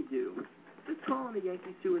really do. Just call on the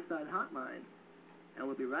Yankee Suicide Hotline, and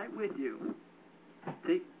we'll be right with you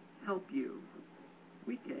to help you.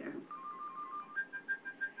 We care.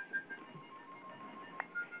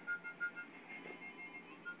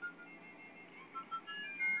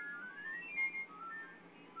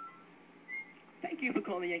 Thank you for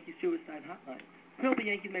calling the Yankee Suicide Hotline. We hope the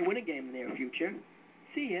Yankees may win a game in the near future.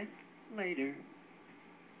 See ya later.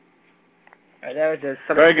 All right, that was just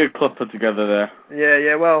very good clip put together there.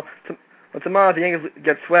 Yeah. Well, tomorrow if the Yankees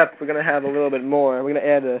get swept, we're gonna have a little bit more. We're gonna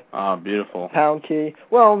add a beautiful pound key.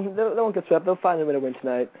 Well, they won't get swept. They'll find a way to win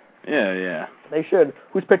tonight. Yeah. They should.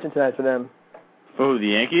 Who's pitching tonight for them? For who? The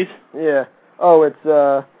Yankees? Yeah. Oh, it's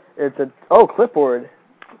Clippard.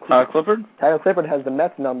 Tyler Clippard? Tyler Clippard has the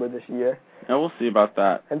Mets number this year. Yeah, we'll see about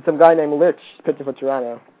that. And some guy named Litch pitching for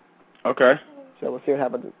Toronto. Okay. So we'll see what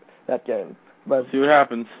happens in that game. But see what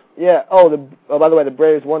happens. Yeah. Oh, by the way, the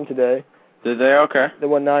Braves won today. Did they? Okay. They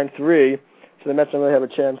won 9-3, so the Mets don't really have a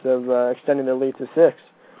chance of extending their lead to 6.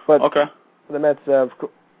 But okay. The Mets have,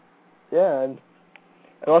 and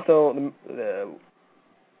also the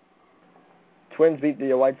Twins beat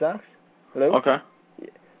the White Sox. Hello? Okay.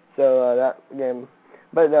 So that game,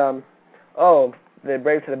 but the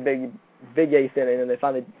Braves had a big 8th inning, and they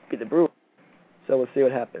finally beat the Brewers. So we'll see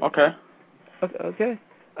what happens. Okay. Okay.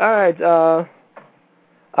 All right.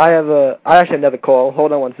 I actually have another call.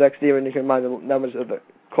 Hold on one sec, Steven. You can remind the numbers of the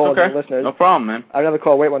callers and listeners. No problem, man. I have another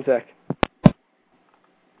call. Wait one sec.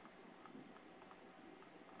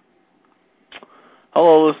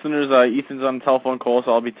 Hello, listeners. Ethan's on the telephone call,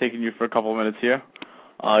 so I'll be taking you for a couple of minutes here.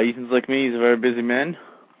 Ethan's like me. He's a very busy man.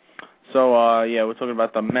 So, we're talking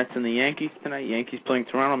about the Mets and the Yankees tonight. Yankees playing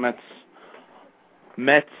Toronto.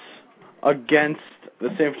 Mets against the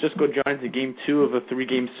San Francisco Giants in Game 2 of a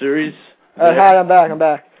 3-game series. Hi, I'm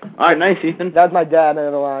back. All right, nice, Ethan. That was my dad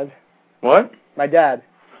on the line. What? My dad.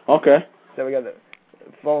 Okay. So we got the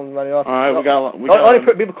phone running off. All right, we got only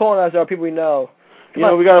people calling us are people we know. We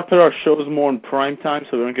got to put our shows more in prime time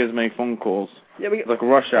so we don't get as many phone calls. Yeah, like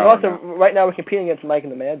rush hour. Also, right now we're competing against Mike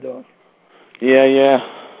and the Mad Dog. Yeah.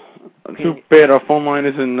 Too bad our phone line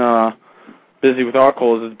isn't busy with our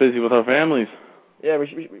calls. It's busy with our families. Yeah, we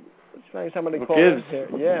should find somebody to call kids. in here.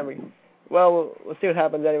 Yeah, we'll see what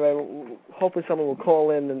happens anyway. Hopefully someone will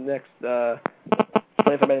call in the next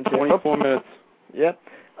 25 minutes here. 24 minutes. Yep.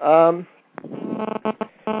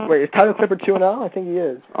 Wait, is Tyler Clipper 2-0? I think he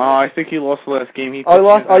is. I think he lost the last game. He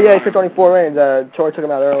lost? Oh, yeah, he took only 4 rains. Troy took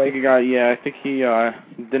him out early. I think he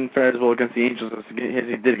didn't fare as well against the Angels as he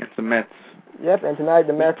did against the Mets. Yep, and tonight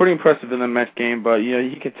the Mets... Pretty impressive in the Mets game, but,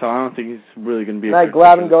 you can tell. I don't think he's really going to be tonight,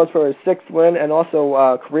 Glavine goes for his 6th win, and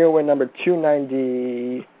also career win number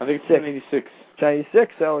 296. I think it's 296.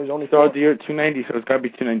 296, so he's only... Started the year at 290, so it's got to be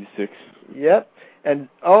 296. Yep, and,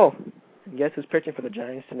 guess who's pitching for the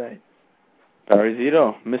Giants tonight? Barry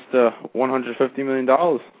Zito, Mr. $150 million.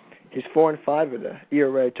 He's 4-5 with a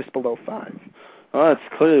ERA just below 5. Oh, it's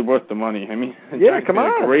clearly worth the money. I mean, yeah, come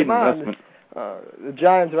on, great investment. The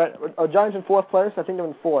Giants, right? Giants in 4th place? I think they're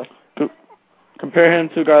in 4th. Compare him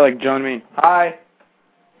to a guy like John Mean. Hi.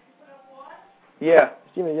 Yeah.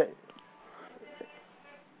 Steven,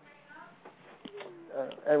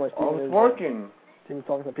 anyway, Steven it's working. Steven's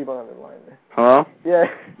talking to people on the line there. Hello? Yeah.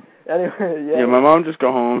 Anyway, yeah. Yeah, my mom just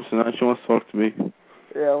got home, so now she wants to talk to me.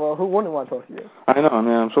 Yeah, well, who wouldn't want to talk to you? I know,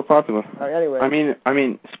 man. I'm so popular. Anyway. I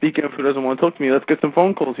mean, speaking of who doesn't want to talk to me, let's get some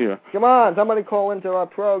phone calls here. Come on, somebody call into our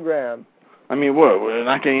program. I mean, what? We're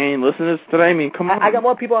not getting any listeners today? I mean, come on. I got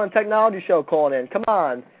more people on the technology show calling in. Come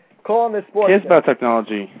on. Call on this sports. Who cares about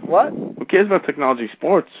technology? What? Who cares about technology?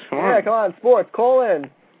 Sports. Come on. Yeah, come on, sports. Call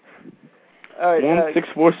in. All right.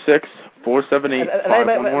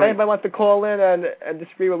 1-646-478-5118. Anybody wants to call in and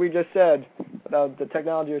disagree what we just said about the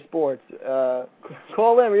technology or sports,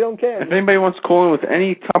 call in. We don't care. If anybody wants to call in with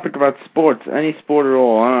any topic about sports, any sport at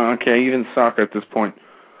all, okay, even soccer at this point,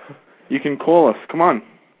 you can call us. Come on.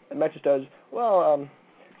 And Metro does. Well,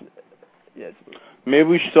 yes. Maybe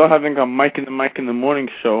we should start having a Mike in the morning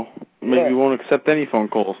show. Maybe we won't accept any phone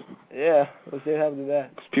calls. Yeah, we'll see what happens to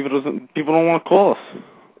that. 'Cause people don't want to call us.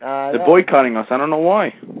 They're boycotting us. I don't know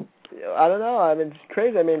why. I don't know. I mean, it's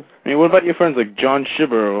crazy. I mean, what about your friends like John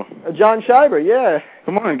Schreiber? John Schreiber, yeah.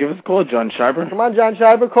 Come on, give us a call, John Schreiber. Come on, John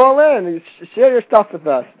Schreiber, call in. Share your stuff with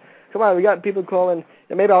us. Come on, we got people calling.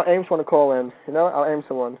 Yeah, maybe I'll aim someone to call in. I'll aim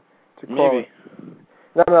someone to call in.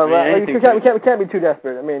 No, we can't be too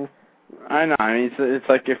desperate. I mean, I know. I mean, it's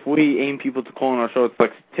like if we aim people to call on our show, it's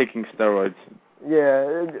like taking steroids.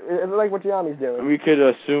 Yeah, it's like what Gianni's doing. We could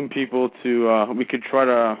assume people to. We could try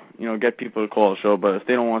to, get people to call the show, but if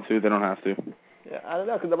they don't want to, they don't have to. Yeah, I don't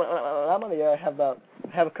know, because I'm only have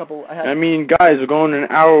a couple. I mean, guys, we're going an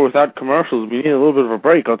hour without commercials. We need a little bit of a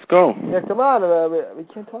break. Let's go. Yeah, come on. We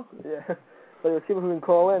can't talk. Yeah, but there's people who can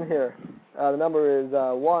call in here. The number is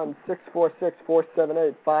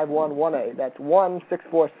 1-646-478-5118. That's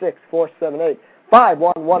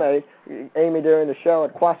 1-646-478-5118. Amy during the show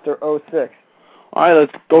at Quaster06. All right,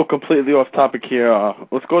 let's go completely off topic here.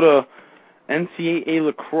 Let's go to NCAA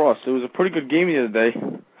lacrosse. It was a pretty good game the other day.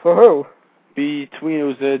 For who? It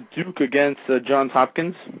was Duke against Johns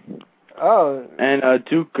Hopkins. Oh. And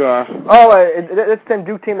Duke. It's the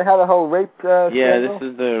Duke team that had the whole rape. Yeah, scandal? this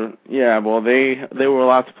is the. Yeah, well, they were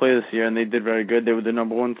allowed to play this year, and they did very good. They were the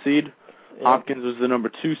number 1 seed. Yep. Hopkins was the number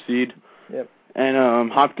 2 seed. Yep.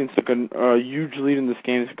 And Hopkins took a huge lead in this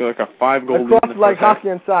game. They took like a 5-goal lead. Lacrosse is like hockey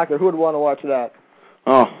and soccer. Who would want to watch that?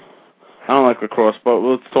 Oh, I don't like lacrosse, but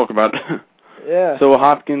let's talk about it. Yeah. So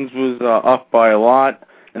Hopkins was up by a lot,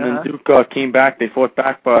 and then Duke came back. They fought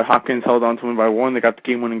back, but Hopkins held on to win by 1. They got the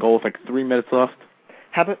game-winning goal with like 3 minutes left.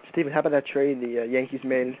 How about that trade the Yankees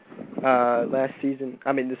made last season?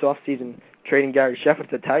 I mean, this off-season, trading Gary Sheffield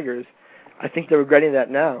to the Tigers. I think they're regretting that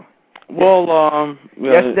now. Well,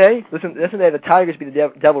 yesterday, the Tigers beat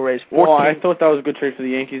the Devil Rays 14. Well, I thought that was a good trade for the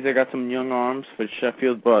Yankees. They got some young arms for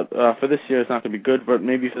Sheffield, but for this year it's not going to be good, but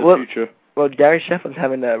maybe for the future. Well, Gary Sheffield's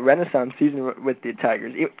having a renaissance season with the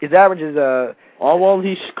Tigers. His average is...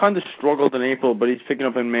 he's kind of struggled in April, but he's picking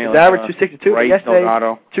up in May. His average 262. Right, yesterday,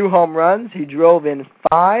 Delgado. 2 home runs. He drove in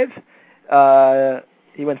 5.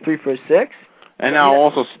 He went 3 for 6. And now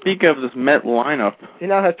also, speaking of this Met lineup... He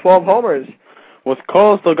now has 12 homers. With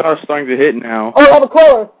Carlos Delgado starting to hit now... Oh, we have a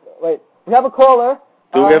caller. Wait, we have a caller.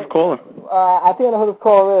 Do we have a caller? I think I know who this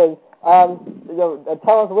caller is.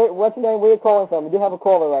 Tell us, what's your name, where you're calling from? We do have a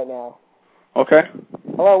caller right now. Okay.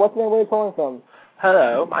 Hello, what's your name, where you're calling from?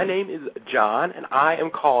 Hello, my name is John, and I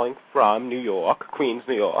am calling from New York, Queens,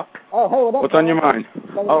 New York. Oh, hey, what up? What's on your mind?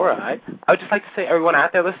 All right. I would just like to say, everyone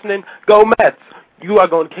out there listening, go Mets! You are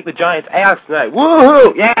going to kick the Giants' ass tonight.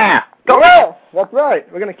 Woohoo! Yeah! Go Mets! That's right.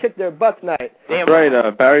 We're going to kick their butts tonight. Damn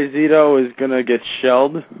right. Barry Zito is going to get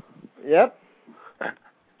shelled. Yep.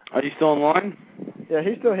 Are you still online? Yeah,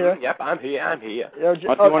 he's still here. Yep, I'm here. Actually,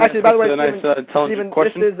 by the way, Steven,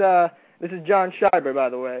 question? this is John Schreiber, by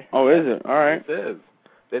the way. Oh, is it? All right.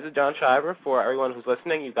 This is John Schreiber. For everyone who's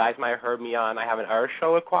listening, you guys might have heard me on, I have an Earth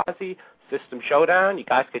show with Quasi, System Showdown. You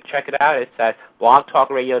guys could check it out. It's at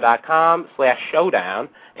blogtalkradio.com/showdown.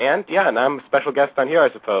 And, yeah, and I'm a special guest on here,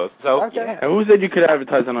 I suppose. So, okay. Yeah. And who said you could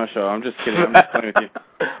advertise on our show? I'm just kidding. I'm just playing with you.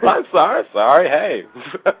 Well, I'm sorry. Hey.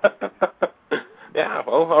 Yeah,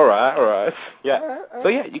 well, all right. Yeah. All right. So,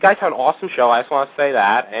 yeah, you guys have an awesome show. I just want to say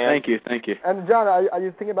that. And Thank you. And, John, are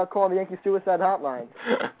you thinking about calling the Yankee Suicide Hotline?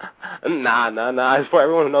 Nah. It's for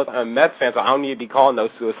everyone who knows I'm a Mets fan, so I don't need to be calling no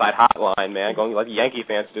suicide hotline, man. Going let the Yankee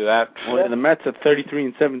fans do that. Well, the Mets at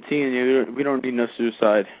 33-17. We don't need no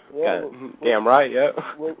suicide. Yeah, damn right, yeah.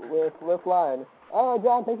 We're flying. All right,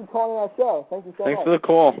 John, thanks for calling our show. Thank you so much. Thanks for the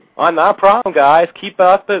call. Not a problem, guys. Keep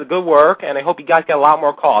up the good work, and I hope you guys get a lot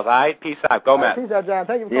more calls. All right? Peace out. Go Mets. Peace out, John.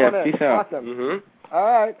 Thank you for calling in. Peace out. Awesome. Mm-hmm. All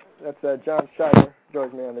right. That's John Schreiber.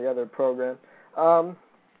 George me on the other program.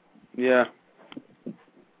 Yeah.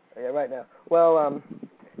 Yeah, right now. Well,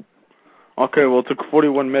 Okay, well, it took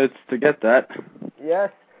 41 minutes to get that.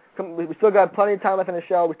 Yes. We still got plenty of time left in the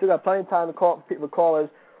show. We still got plenty of time to call people, callers.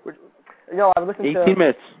 I've listened to... 18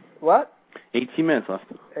 minutes. What? 18 minutes left.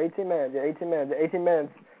 18 minutes. Yeah, 18 minutes. 18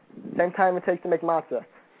 minutes. Same time it takes to make matzah.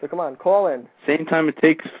 So come on, call in. Same time it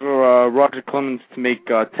takes for Roger Clemens to make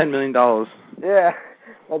 $10 million. Yeah,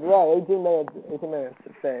 that's right. 18 minutes. 18 minutes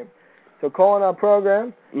of fame. So call in our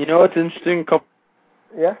program. You know what's interesting?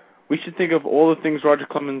 Yeah? We should think of all the things Roger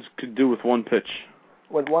Clemens could do with one pitch.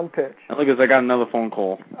 With one pitch. And look, I got another phone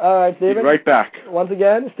call. All right, Stephen. Be right back. Once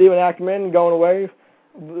again, Stephen Ackerman going away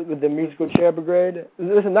with the musical chair brigade.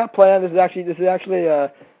 This is not planned. This is actually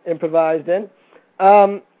improvised in.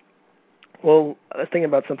 Well, let's think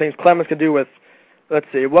about some things Clemens could do with. Let's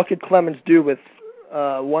see. What could Clemens do with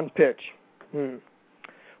one pitch?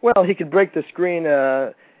 Well, he could break the screen,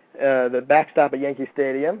 the backstop at Yankee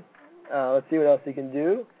Stadium. Let's see what else he can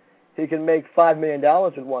do. He can make $5 million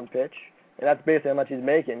with one pitch, and that's basically how much he's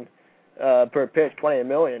making per pitch, $28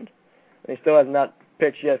 million. And he still has not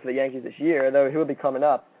pitched yet for the Yankees this year, though he will be coming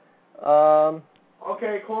up.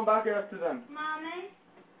 Okay, call him back after them. Mommy?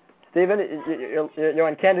 Steven, you're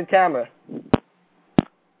on candid camera.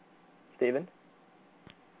 Steven?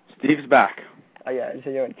 Steve's back. Oh, yeah, so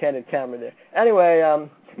you're on candid camera there. Anyway,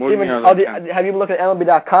 Steven, have you looked at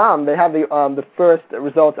MLB.com? They have the first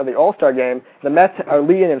results of the All-Star game. The Mets are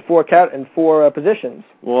leading in four positions.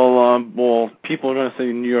 Well, people are going to say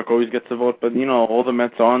New York always gets the vote, but, all the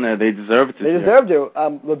Mets are on there. They deserve it. They deserve to.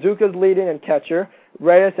 LaDuca's leading in catcher.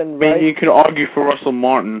 Reyes and Wright. I mean, you could argue for Russell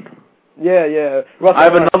Martin. Yeah. I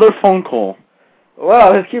have another phone call.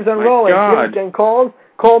 Wow, this keeps on rolling. God. Keep getting calls.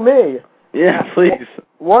 Call me. Yeah, please.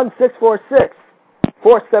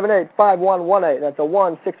 1-646-478-5118. That's a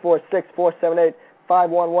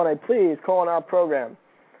 1-646-478-5118. Please call on our program,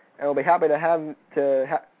 and we'll be happy to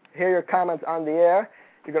hear your comments on the air.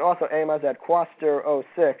 You can also aim us at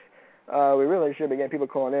Quaster06. We really should be getting people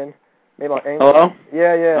calling in. Maybe I'll aim. Hello?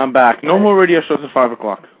 Yeah. I'm back. No more radio shows at 5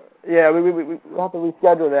 o'clock. Yeah, we'll have to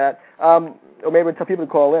reschedule that. Or maybe we'll tell people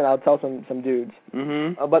to call in. I'll tell some dudes.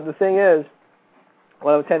 Mm-hmm. But the thing is,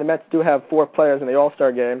 what I was saying, the Mets do have four players in the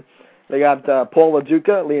All-Star game. They got Paul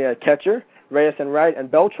LaDuca leading at catcher, Reyes and Wright,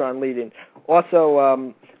 and Beltran leading.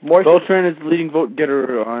 Also, Beltran is the leading vote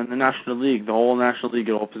getter in the National League, the whole National League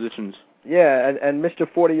at all positions. Yeah, and Mr.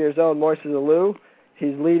 40 years old, Moises Alou,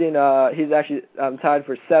 he's leading. He's actually tied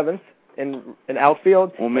for 7th in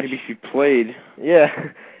outfield. Well, maybe if he played. Yeah,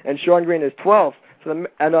 and Sean Green is 12th. So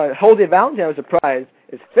Jose Valentin, I was surprised,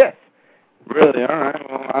 is 5th. Really? All right.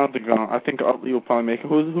 Well, I don't think. I think Utley will probably make it.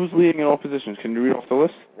 Who's leading in all positions? Can you read off the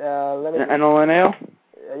list? Let me. NL?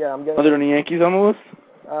 Yeah, I'm getting. Are there any Yankees on the list?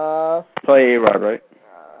 Probably A-Rod, right?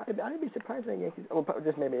 I'd be surprised if Yankees. Well,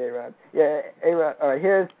 just maybe A-Rod. Yeah, A-Rod. All right.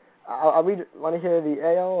 Here's. I'll read. Want to hear the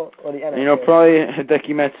AL or the NL? Probably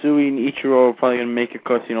Hideki Matsui and Ichiro are probably gonna make it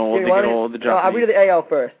because they get all the Japanese. I'll read the AL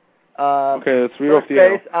first. Okay, let's read off the AL.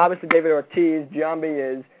 First base, obviously David Ortiz.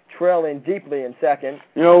 Giambi is trailing deeply in second.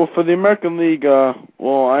 For the American League,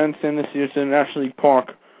 well, I understand this year's in National League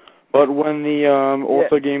Park, but when the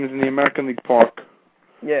All-Star game is in the American League Park,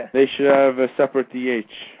 they should have a separate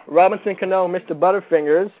DH. Robinson Cano, Mr.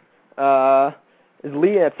 Butterfingers, is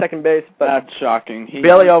leading at second base, but that's shocking.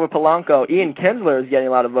 barely over Polanco. Ian Kinsler is getting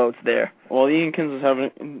a lot of votes there. Well, Ian Kinsler's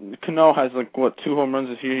having... Cano has, 2 home runs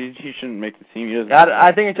this year. He shouldn't make the team.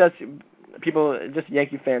 I think it's just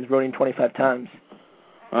Yankee fans voting 25 times.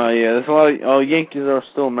 Yeah, there's a lot of... Yankees are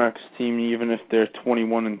still America's team, even if they're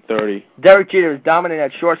 21-30. Derek Jeter is dominating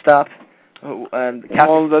at shortstop. And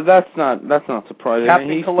that's not surprising.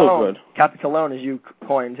 He's still good. Captain Cologne, as you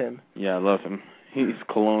coined him. Yeah, I love him.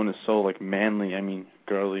 Cologne is so, manly,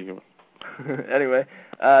 girly. Anyway,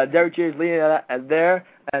 Derek Jeter is leading at there,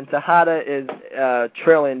 and Tejada is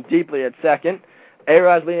trailing deeply at second.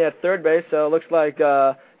 A-Rod's leading at third base, so it looks like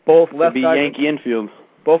both left sides... Yankee infield.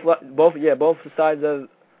 Both sides of...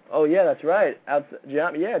 Oh, yeah, that's right.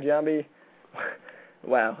 Giambi...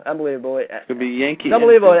 Wow, unbelievable. It could be Yankee. It's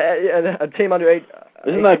unbelievable. A team under 8...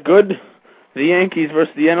 Isn't that good? The Yankees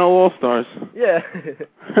versus the NL All-Stars. Yeah.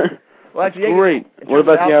 Well, actually, great. What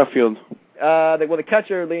about the outfield? The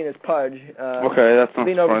catcher leading is Pudge. Okay, that's not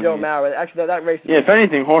leaning over Joe Mauer. Actually, that race... Yeah, if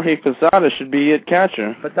anything, Jorge Posada should be at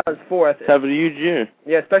catcher. Posada's fourth. He's having a huge year.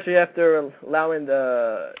 Yeah, especially after allowing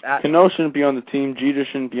the... Cano shouldn't be on the team. Jeter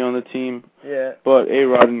shouldn't be on the team. Yeah. But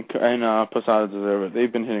A-Rod and Posada deserve it.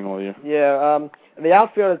 They've been hitting all year. Yeah, the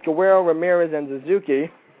outfield is Guerrero, Ramirez, and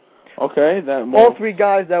Suzuki. Okay, all 3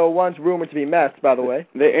 guys that were once rumored to be Mets, by the way.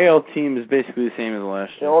 The AL team is basically the same as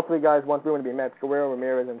last year. Yeah, all 3 guys once rumored to be Mets: Guerrero,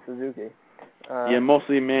 Ramirez, and Suzuki.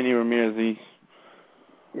 Mostly Manny Ramirez.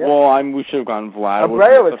 Yep. Well, we should have gone Vlad.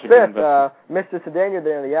 Abreu is fifth. Mr. Cedeno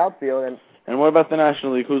there in the outfield. And what about the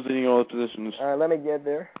National League? Who's leading all the positions? Let me get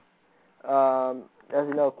there. As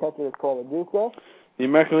you know, catcher is called Aduca. The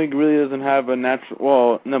American League really doesn't have a natural...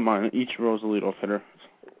 Well, never mind. Each row is a leadoff hitter.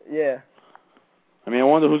 Yeah. I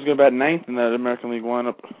wonder who's going to bat 9th in that American League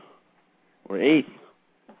lineup. Or 8th.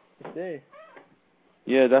 Let's see.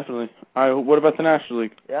 Yeah, definitely. All right, what about the National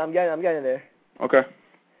League? Yeah, I'm getting there. Okay.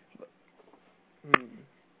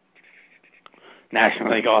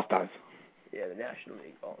 National League All-Stars. Yeah, the National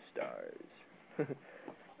League All-Stars.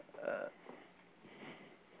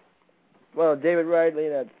 Well, David Wright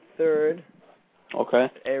leading at third.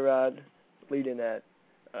 Okay. A-Rod leading at...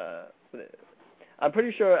 I'm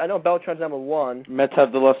pretty sure... I know Beltran's number 1. Mets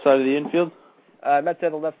have the left side of the infield? Mets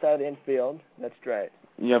have the left side of the infield. That's right.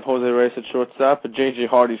 You have Jose Reyes at shortstop, but J.J.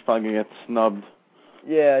 Hardy's probably going to get snubbed.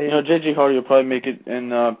 Yeah. J.J. Hardy will probably make it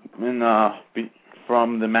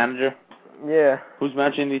from the manager. Yeah. Who's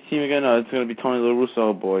managing the team again? It's going to be Tony La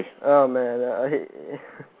Russa, boy. Oh, man.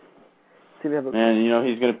 Man,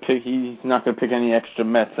 he's going to pick... He's not going to pick any extra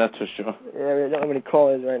Mets, that's for sure. Yeah, we don't have any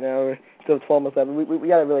callers right now. We're still 12 months left. We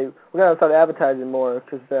gotta start advertising more,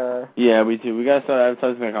 because... Yeah, we do. We gotta start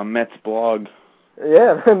advertising on Mets blog.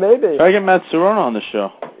 Yeah, maybe. Try to get Matt Serrano on the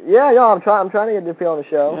show. Yeah, I'm trying to get Duffy on the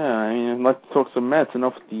show. Yeah, let's talk some Mets.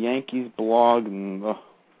 Enough with the Yankees blog and... Well,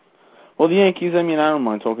 the Yankees, I don't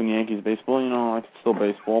mind talking Yankees baseball. It's still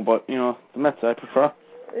baseball, but, the Mets I prefer.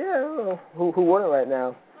 Yeah, who wouldn't right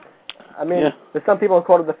now? There's some people who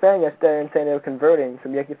called it the fan yesterday and saying they were converting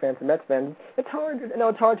from Yankee fans to Mets fans. It's hard.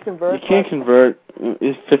 It's hard to convert. You can't convert.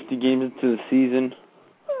 It's 50 games into the season.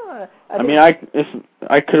 If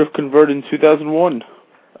I could have converted in 2001.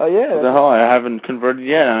 Oh yeah. What the hell? I haven't converted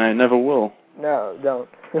yet, and I never will. No, don't.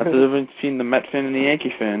 That's the difference between the Met fan and the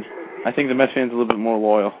Yankee fan. I think the Met fan's a little bit more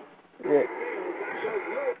loyal. Yeah.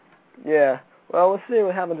 Yeah. Well, we'll see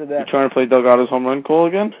what happens with that. You trying to play Delgado's home run call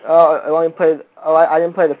again? I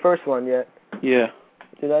didn't play the first one yet. Yeah.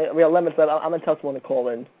 Did I? We have lemons, but I'm gonna tell someone to call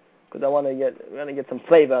in because I want to get some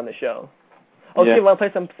flavor on the show. Oh, yeah. You want to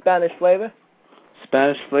play some Spanish flavor?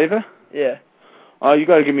 Spanish flavor? Yeah. You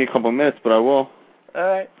got to give me a couple of minutes, but I will. All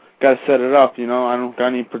right. Got to set it up, I don't got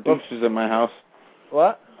any producers at my house.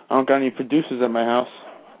 What? I don't got any producers at my house.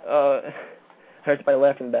 I heard somebody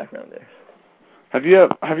laughing in the background there. Have you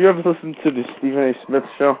ever listened to the Stephen A. Smith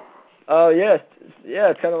show? Oh yes,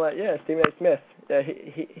 it's kind of like Stephen A. Smith. Yeah,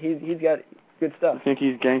 he's got good stuff. You think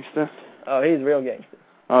he's gangster? Oh, he's real gangster.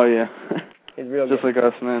 Oh yeah. He's real. Just gangster.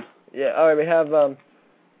 Like us, man. Yeah. All right,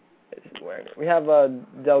 we have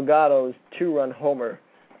Delgado's 2-run homer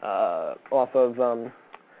off of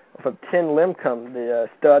Tim Limcomb, the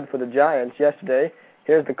stud for the Giants yesterday.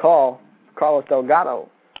 Here's the call. Carlos Delgado,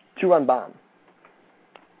 2-run bomb.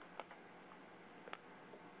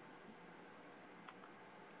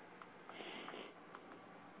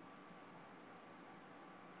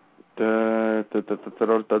 Oh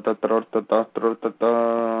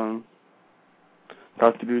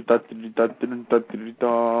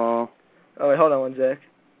wait, hold on one sec.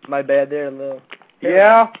 My bad there, a little.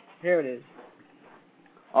 Here it is.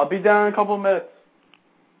 I'll be down in a couple of minutes.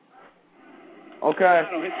 Okay.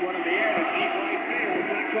 Hits one in the air, deep right field.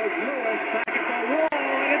 That goes Lewis, back at the wall.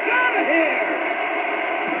 out of here!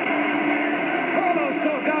 Carlos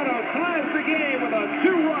Delgado ties the game with a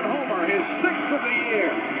 2-run homer, his 6th of the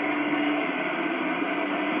year.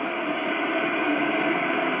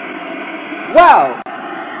 Wow!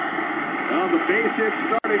 Well, the base hit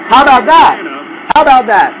started. How about that? How about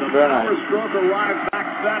that? The power stroke arrived back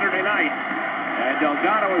Saturday night, and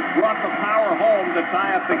Delgado has brought the power home to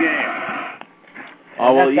tie up the game.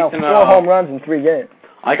 Oh, well, that's now Ethan, 4 home runs in 3 games.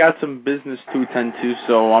 I got some business to attend to,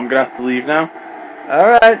 so I'm going to have to leave now. All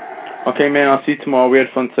right. Okay, man, I'll see you tomorrow. We had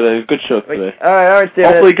fun today. It was a good show today. All right,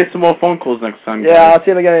 Steven. Hopefully get some more phone calls next time. Yeah, guys. I'll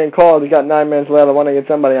see if I get any calls. We got 9 minutes left. I want to get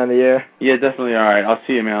somebody on the air. Yeah, definitely. All right, I'll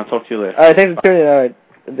see you, man. I'll talk to you later. All right, thanks for tuning in. All right,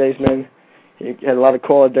 Daceman. He had a lot of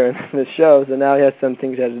callers during this show, so now he has some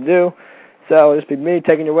things he has to do. So it'll just be me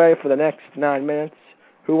taking you away for the next 9 minutes.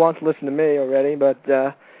 Who wants to listen to me already? But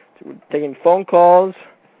taking phone calls,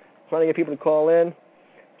 trying to get people to call in.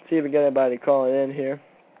 See if we get anybody calling in here.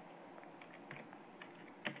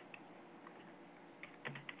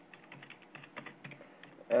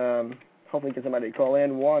 Hopefully get somebody to call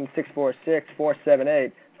in.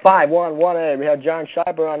 1-646-478-5118. We had John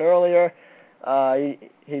Schreiber on earlier.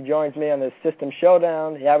 He joins me on the System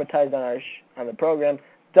Showdown. He advertised on on the program.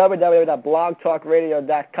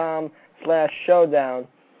 www.blogtalkradio.com/showdown.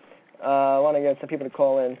 I want to get some people to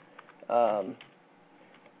call in.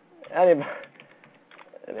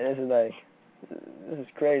 This is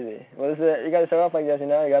crazy. Well, you got to start off like this, you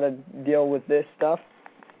know. You got to deal with this stuff.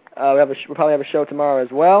 We'll probably have a show tomorrow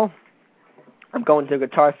as well. I'm going to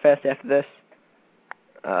Guitar Fest after this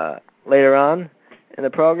later on in the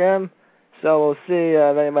program. So we'll see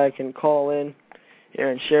if anybody can call in here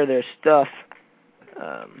and share their stuff.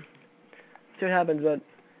 See what happens. But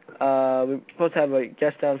we're supposed to have a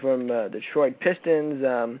guest on from Detroit Pistons.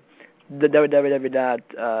 The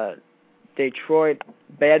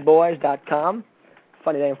www.detroitbadboys.com.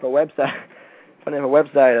 Funny name for a website.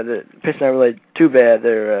 The Pistons aren't really too bad.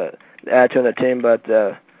 They're add to the team, but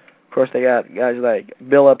of course they got guys like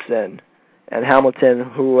Billups and Hamilton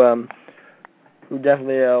who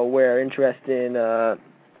definitely wear interesting, you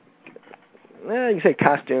can say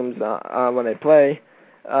costumes when they play.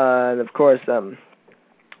 And of course, the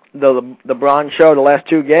LeBron show, the last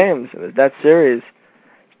 2 games, that series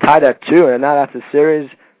tied at 2, and now after the series,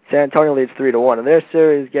 San Antonio leads 3-1. And their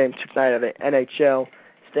series game tonight of the NHL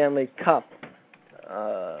Stanley Cup.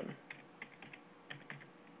 How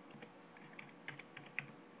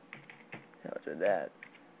much of that?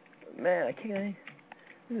 Man, I can't.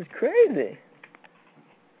 This is crazy.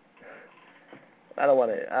 I don't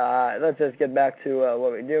want to. Let's just get back to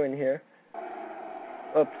what we're doing here.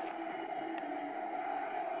 Oops.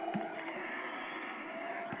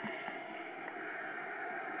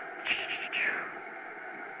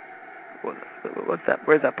 What's that?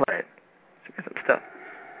 Where's that playing? Let's get some stuff.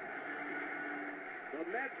 The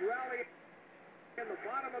Mets rally in the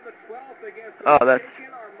bottom of the 12th against that's.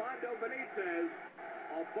 Armando Benitez.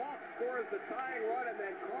 A Balk scores the tying run, and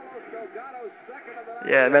then Carlos Delgado's second of the night.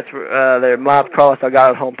 Yeah, the Mets they mobbed Carlos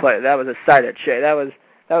Delgado's home plate. That was a sight at Shea. That was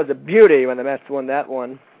a beauty when the Mets won that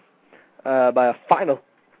one by a final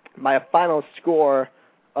score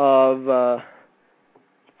of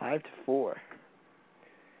 5-4.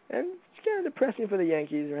 And it's kind of depressing for the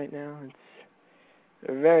Yankees right now.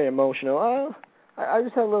 They're very emotional. I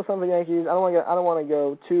just have a little something for the Yankees. I don't want to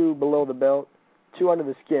go too below the belt, too under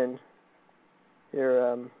the skin.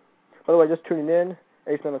 Here, by the way, just tuning in,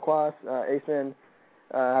 Aceman Laquas. Aceman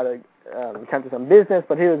had to attend to some business,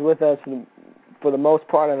 but he was with us for the most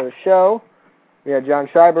part of the show. We had John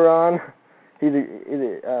Schreiber on. He's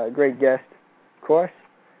a great guest, of course.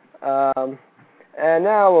 And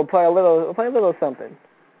now we'll play a little something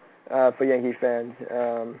for Yankee fans.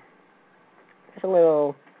 Just a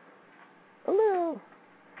little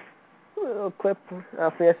clip for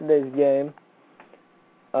yesterday's game.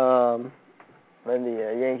 When the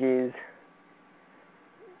Yankees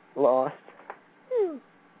lost.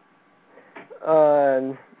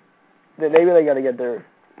 And they really got to get their,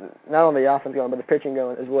 not only the offense going, but the pitching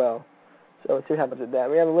going as well. So let's see what happens with that.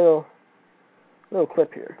 We have a little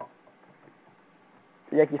clip here.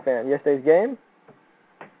 The Yankee fan, yesterday's game,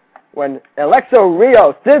 when Alexo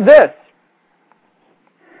Rios did this.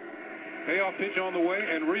 Payoff pitch on the way,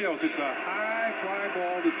 and Rios hits a high fly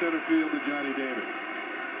ball to center field to Johnny Damon.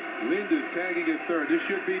 Lind is tagging at third. This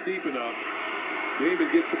should be deep enough.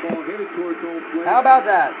 Damon gets the ball headed towards home plate. How about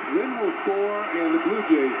that? Lind will score, and the Blue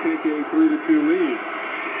Jays take a 3-2 lead.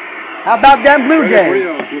 How about them Blue Jays?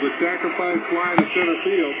 Rios with a sacrifice fly to center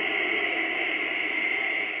field.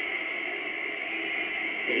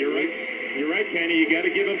 You're right, Kenny. You got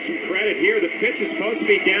to give him some credit here. The pitch is supposed to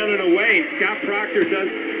be down and away. Scott Proctor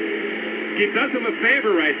does He does him a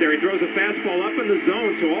favor right there. He throws a fastball up in the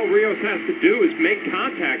zone, so all Rios has to do is make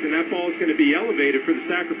contact, and that ball is going to be elevated for the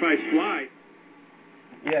sacrifice fly.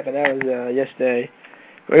 Yeah, but that was yesterday.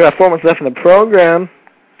 We got 4 months left in the program.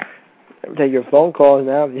 I'll take your phone calls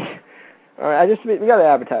now. All right, we got to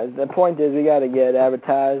advertise. The point is we got to get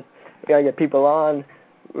advertised. We got to get people on.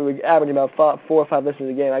 We're averaging about 4 or 5 listeners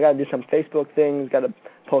a game. I got to do some Facebook things. Got to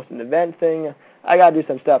post an event thing. I got to do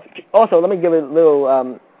some stuff. Also, let me give a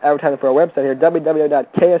little advertising for our website here,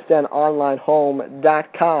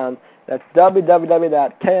 www.ksnonlinehome.com. That's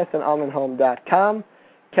www.ksnonlinehome.com.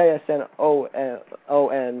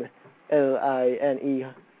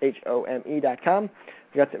 ksnonlinehome.com.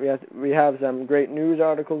 We have some great news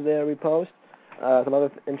articles there we post, some other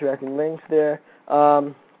interesting links there.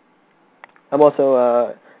 I'm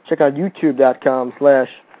also check out youtube.com/A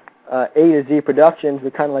to Z Productions. We're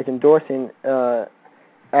kind of like endorsing Aaron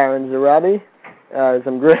Zarabi.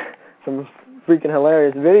 Some freaking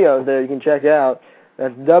hilarious videos there you can check out.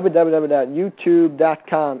 That's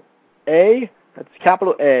www.youtube.com. That's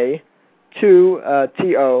capital A, 2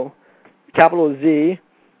 T-O, capital Z,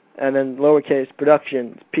 and then lowercase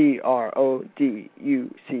Productions, Productions.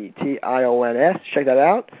 Check that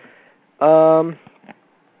out.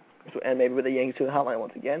 And maybe with the Yankees to the hotline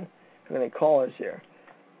once again. How many callers here?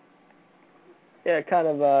 Yeah, kind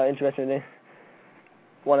of interesting.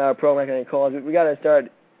 1 hour program, how many callers? We gotta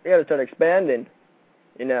start expanding,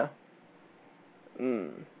 you know.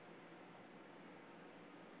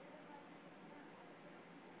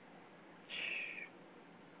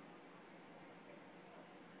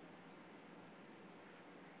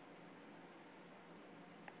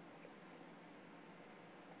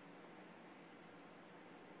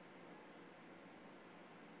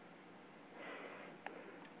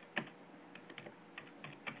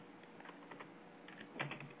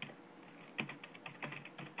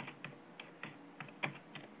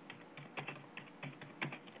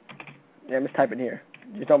 Yeah, I'm just typing here.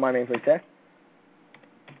 Just don't mind me, please, okay?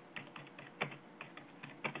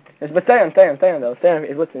 Yes, but stay on, though. Stay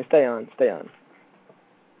on, listen, stay on.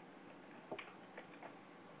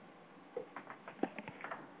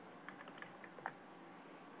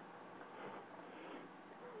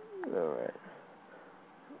 All right.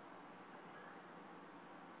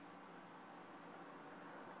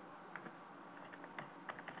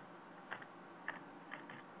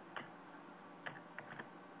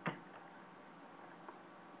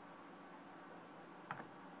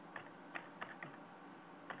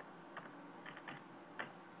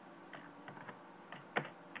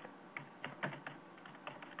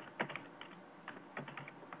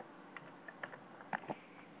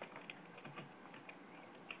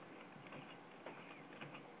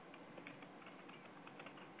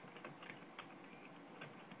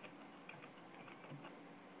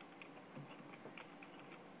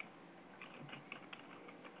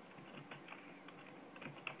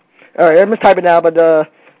 All right, I'm just typing now, but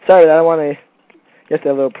sorry, I don't want to. Just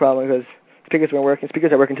a little problem because speakers weren't working.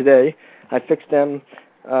 Speakers are working today. I fixed them.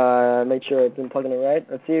 Made sure it's been plugging in right.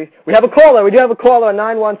 Let's see. We have a caller. We do have a caller, a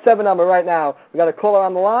 917 number right now. We got a caller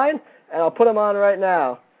on the line, and I'll put him on right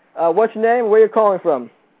now. What's your name? Where are you calling from?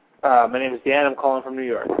 My name is Dan. I'm calling from New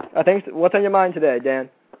York. Thanks. What's on your mind today, Dan?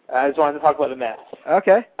 I just wanted to talk about the Mets.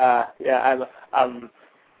 Okay. I'm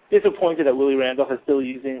disappointed that Willie Randolph is still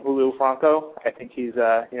using Julio Franco. I think he's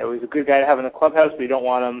he's a good guy to have in the clubhouse, but you don't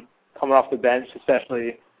want him coming off the bench,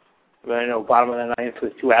 especially bottom of the ninth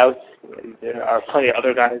with 2 outs. There are plenty of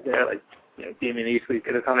other guys there, like Damien Easley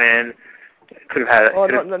could have come in. Could have had.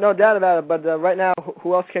 No doubt about it. But right now,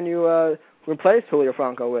 who else can you replace Julio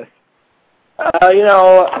Franco with?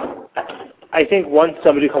 I think once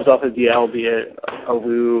somebody comes off a DL, be it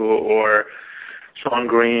Alou or Sean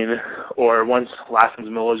Green, or once Lasson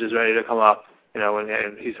Millage is ready to come up, when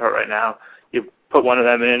he's hurt right now, you put one of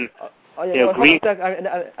them in. Green.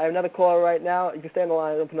 I have another caller right now. You can stay on the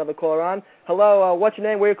line. I'll put another caller on. Hello, what's your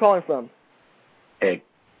name? Where are you calling from? Hey.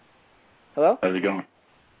 Hello? How's it going?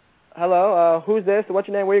 Hello, who's this? What's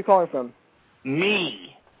your name? Where are you calling from?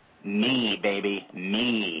 Me, baby,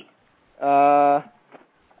 me.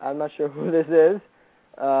 I'm not sure who this is.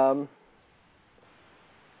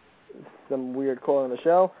 Some weird call on the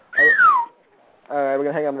show. All right, we're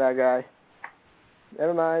gonna hang up with that guy.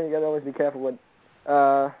 Never mind. You gotta always be careful with. Oops.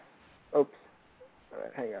 All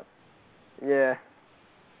right, hang up. Yeah.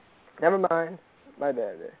 Never mind. My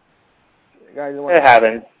bad. Guys, it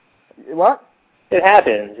happens. What? It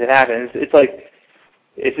happens. It's like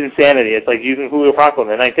it's insanity. It's like using Julio Franco in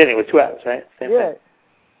the ninth inning with 2 outs, right? Same thing.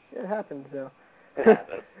 It happens, though. It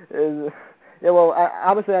happens.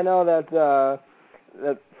 Obviously I know that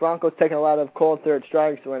Franco's taking a lot of cold third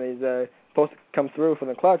strikes when he's supposed to come through for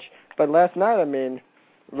the clutch. But last night, I mean,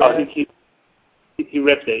 he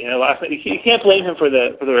ripped it. Last night you can't blame him for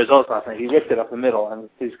the results last night. He ripped it up the middle, and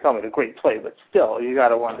he's coming a great play. But still, you got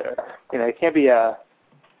to wonder. It can't be You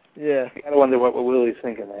got to wonder what Willie's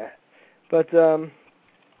thinking there. But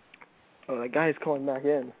that guy is calling back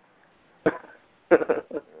in.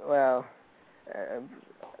 Wow.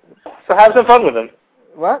 So have some fun with him.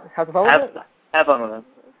 What? Have some fun with him? Have fun with him.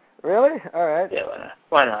 Really? All right. Yeah,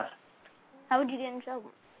 why not? How would you get in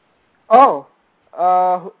trouble? Oh,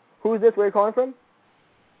 who's this? Where are you calling from?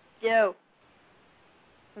 Joe.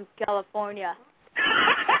 From California.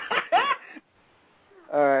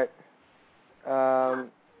 All right.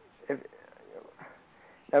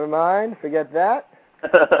 Never mind. Forget that.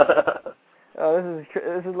 Oh, this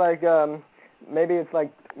is like maybe it's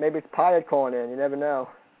Pyatt calling in. You never know.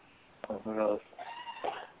 Who knows?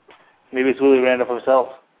 Maybe it's Willie Randolph himself.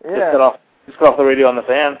 Yeah. Just got off the radio on the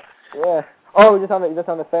fan. Yeah. Oh, just on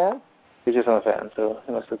the fan? He's just on the fan, so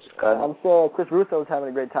he must have just got him. I'm sure Chris Russo's having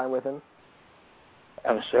a great time with him.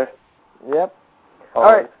 I'm sure. Yep.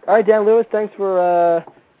 All right, Dan Lewis, thanks for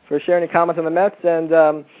sharing your comments on the Mets,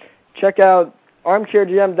 and check out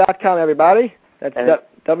armchairgm.com, everybody. That's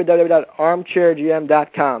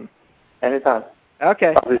www.armchairgm.com. Anytime.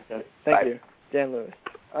 Okay. Thank Bye. you, Dan Lewis.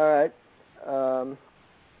 All right.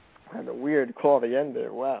 I had a weird call at the end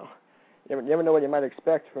there. Wow. You never know what you might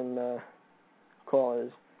expect from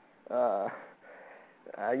callers. I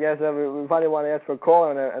guess we finally want to ask for a call,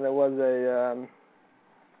 and there was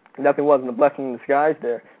nothing wasn't a blessing in disguise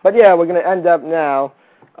there. But yeah, we're going to end up now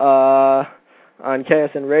on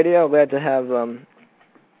KSN Radio. Glad to have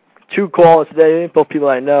 2 callers today, both people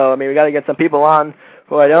I know. I mean, we got to get some people on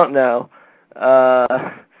who I don't know.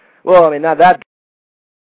 Well, I mean, not that,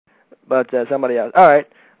 but somebody else. All right.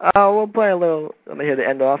 We'll play a little here to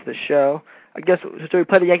end off the show. I guess, should we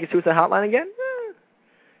play the Yankee Suicide Hotline again?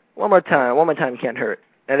 One more time. One more time can't hurt.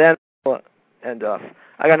 And then we'll end off.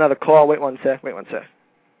 I got another call. Wait one sec.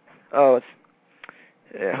 Oh,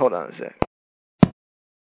 hold on a sec.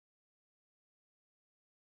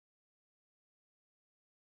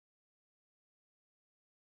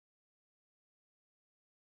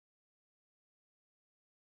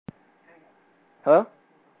 Hello?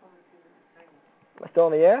 Am I still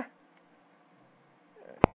on the air?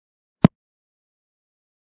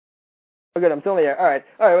 Oh, good. I'm still on the air. All right.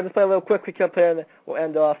 We'll just play a little quick clip here, and then we'll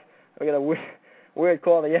end off. We got a weird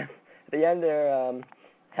call at the end there.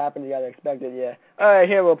 Happened you guys expected, yeah. All right,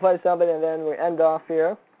 here we'll play something, and then we end off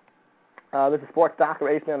here. This is Sports Docket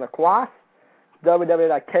with Aceman on the Quas.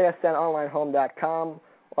 www.ksnonlinehome.com.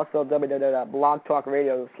 Also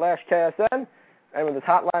www.blogtalkradio.com/KSN. And with this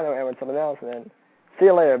hotline, or with something else, and then see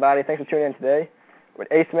you later, everybody. Thanks for tuning in today with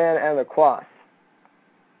Aceman and the Quas.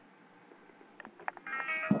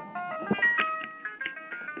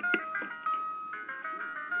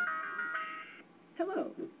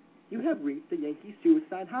 Hello. You have reached the Yankee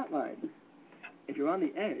Suicide Hotline. If you're on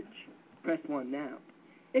the edge, press 1 now.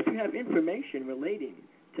 If you have information relating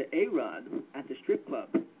to A-Rod at the strip club,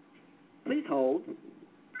 please hold.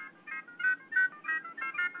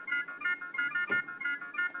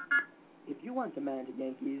 If you want to manage the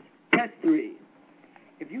Yankees, press 3.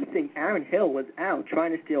 If you think Aaron Hill was out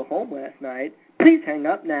trying to steal home last night, please hang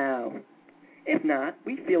up now. If not,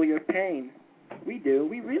 we feel your pain. We do,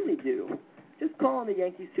 we really do. Just call on the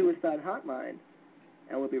Yankee Suicide Hotline,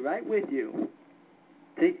 and we'll be right with you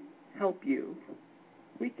to help you.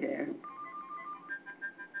 We care.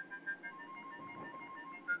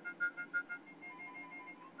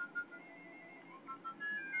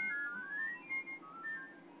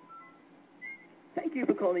 Thank you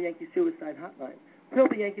for calling the Yankee Suicide Hotline. We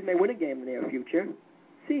hope the Yankees may win a game in the near future.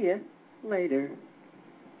 See ya later.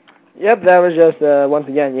 Yep, that was just, once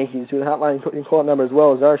again, Yankees Suicide Hotline. You can call that number as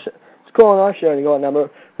well as our show. Just call on our show and you call that number.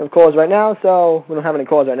 We have calls right now, so we don't have any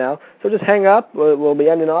calls right now. So just hang up. We'll be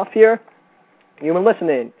ending off here. You've been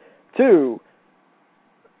listening to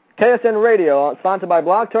KSN Radio, sponsored by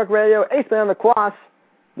Blog Talk Radio, Aceman on the Quas,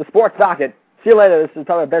 the Sports Docket. See you later. This is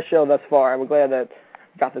probably the best show thus far, and we're glad that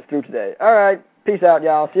we got this through today. All right. Peace out,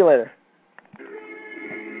 y'all. See you later.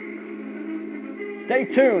 Stay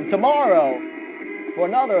tuned tomorrow for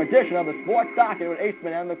another edition of the Sports Docket with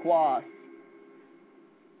Aceman and the Quas.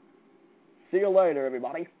 See you later,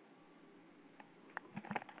 everybody.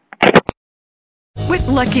 With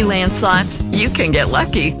Lucky Land Slots, you can get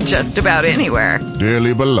lucky just about anywhere.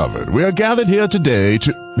 Dearly beloved, we are gathered here today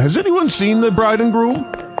to... Has anyone seen the bride and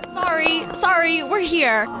groom? Sorry, we're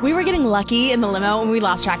here. We were getting lucky in the limo and we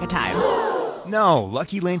lost track of time. No,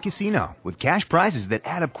 Lucky Land Casino, with cash prizes that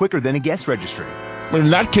add up quicker than a guest registry.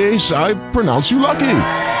 In that case, I pronounce you lucky.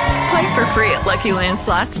 Play for free at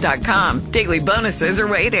LuckyLandSlots.com. Daily bonuses are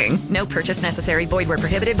waiting. No purchase necessary. Void where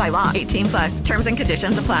prohibited by law. 18+. Terms and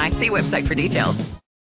conditions apply. See website for details.